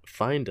can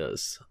find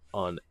us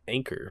on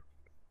Anchor,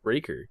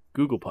 Breaker,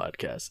 Google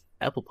Podcasts,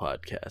 Apple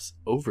Podcasts,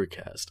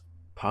 Overcast,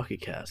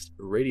 Pocket Cast,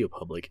 Radio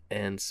Public,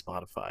 and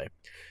Spotify.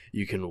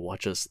 You can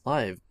watch us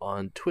live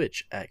on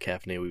Twitch at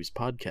Caffeinated Weebs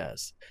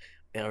Podcast,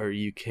 or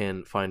you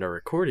can find our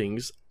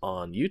recordings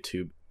on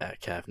YouTube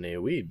at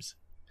Caffeinated Weebs.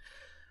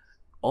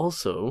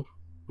 Also,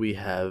 we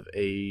have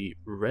a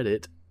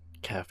Reddit,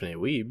 Caffeinated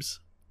Weebs,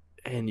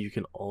 and you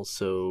can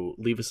also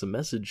leave us a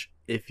message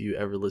if you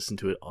ever listen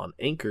to it on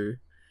Anchor.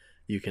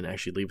 You can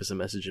actually leave us a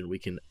message and we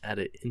can add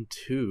it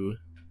into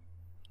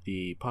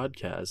the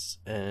podcast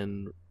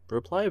and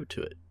reply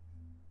to it.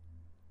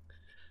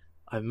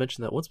 I've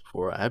mentioned that once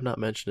before. I have not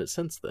mentioned it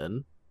since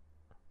then.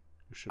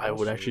 I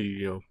would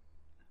actually,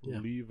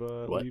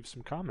 leave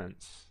some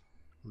comments.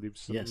 Leave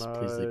some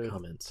please leave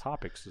comments.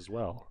 Topics as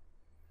well.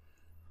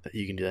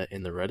 You can do that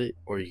in the Reddit,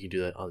 or you can do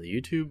that on the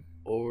YouTube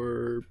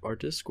or our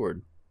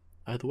Discord.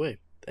 Either way,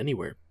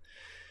 anywhere.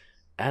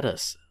 Add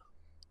us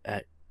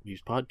at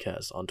Weebs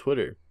Podcast on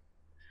Twitter.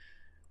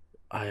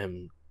 I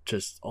am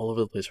just all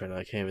over the place right now.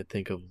 I can't even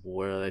think of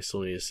what I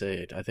still need to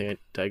say. Did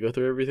I go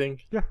through everything?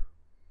 Yeah.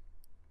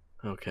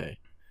 Okay.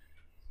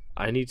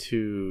 I need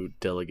to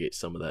delegate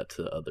some of that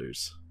to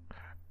others.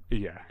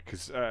 Yeah,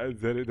 because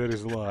that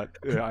is a lot.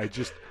 I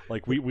just,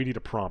 we need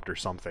a prompt or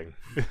something.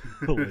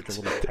 Like a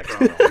little text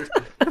prompt.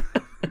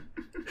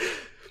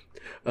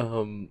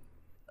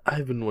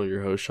 I've been one of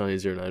your hosts,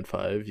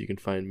 Shawnee095. You can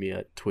find me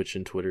at Twitch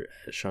and Twitter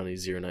at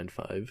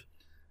Shawnee095.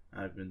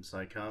 I've been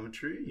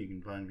Psychometry. You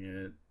can find me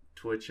at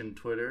Twitch and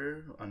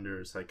Twitter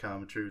under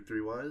Psychometry with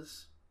 3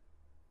 Ys.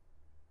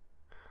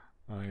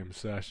 I am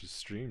Sash's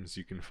Streams.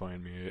 You can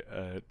find me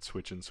at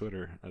Twitch and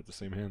Twitter at the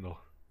same handle.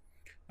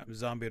 I'm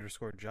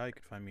zombie_Jai. You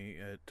can find me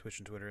at Twitch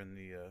and Twitter in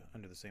the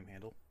under the same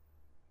handle.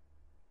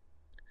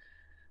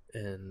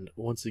 And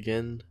once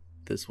again,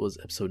 this was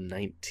episode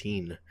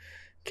 19,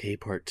 K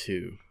Part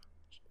 2.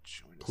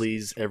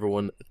 Please,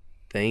 everyone,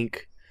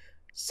 thank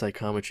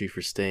Psychometry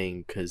for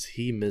staying, because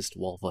he missed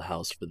Waffle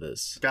House for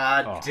this.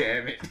 God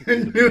damn it. I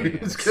knew he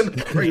was going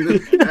to bring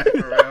this back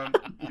around.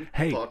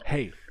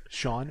 Hey,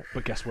 Sean,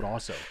 but guess what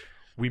also?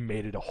 We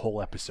made it a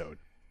whole episode.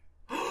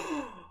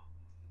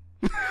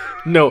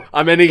 No,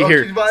 I'm ending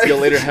here. See you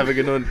later. Have a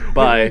good one.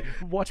 Bye.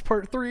 Watch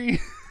part 3.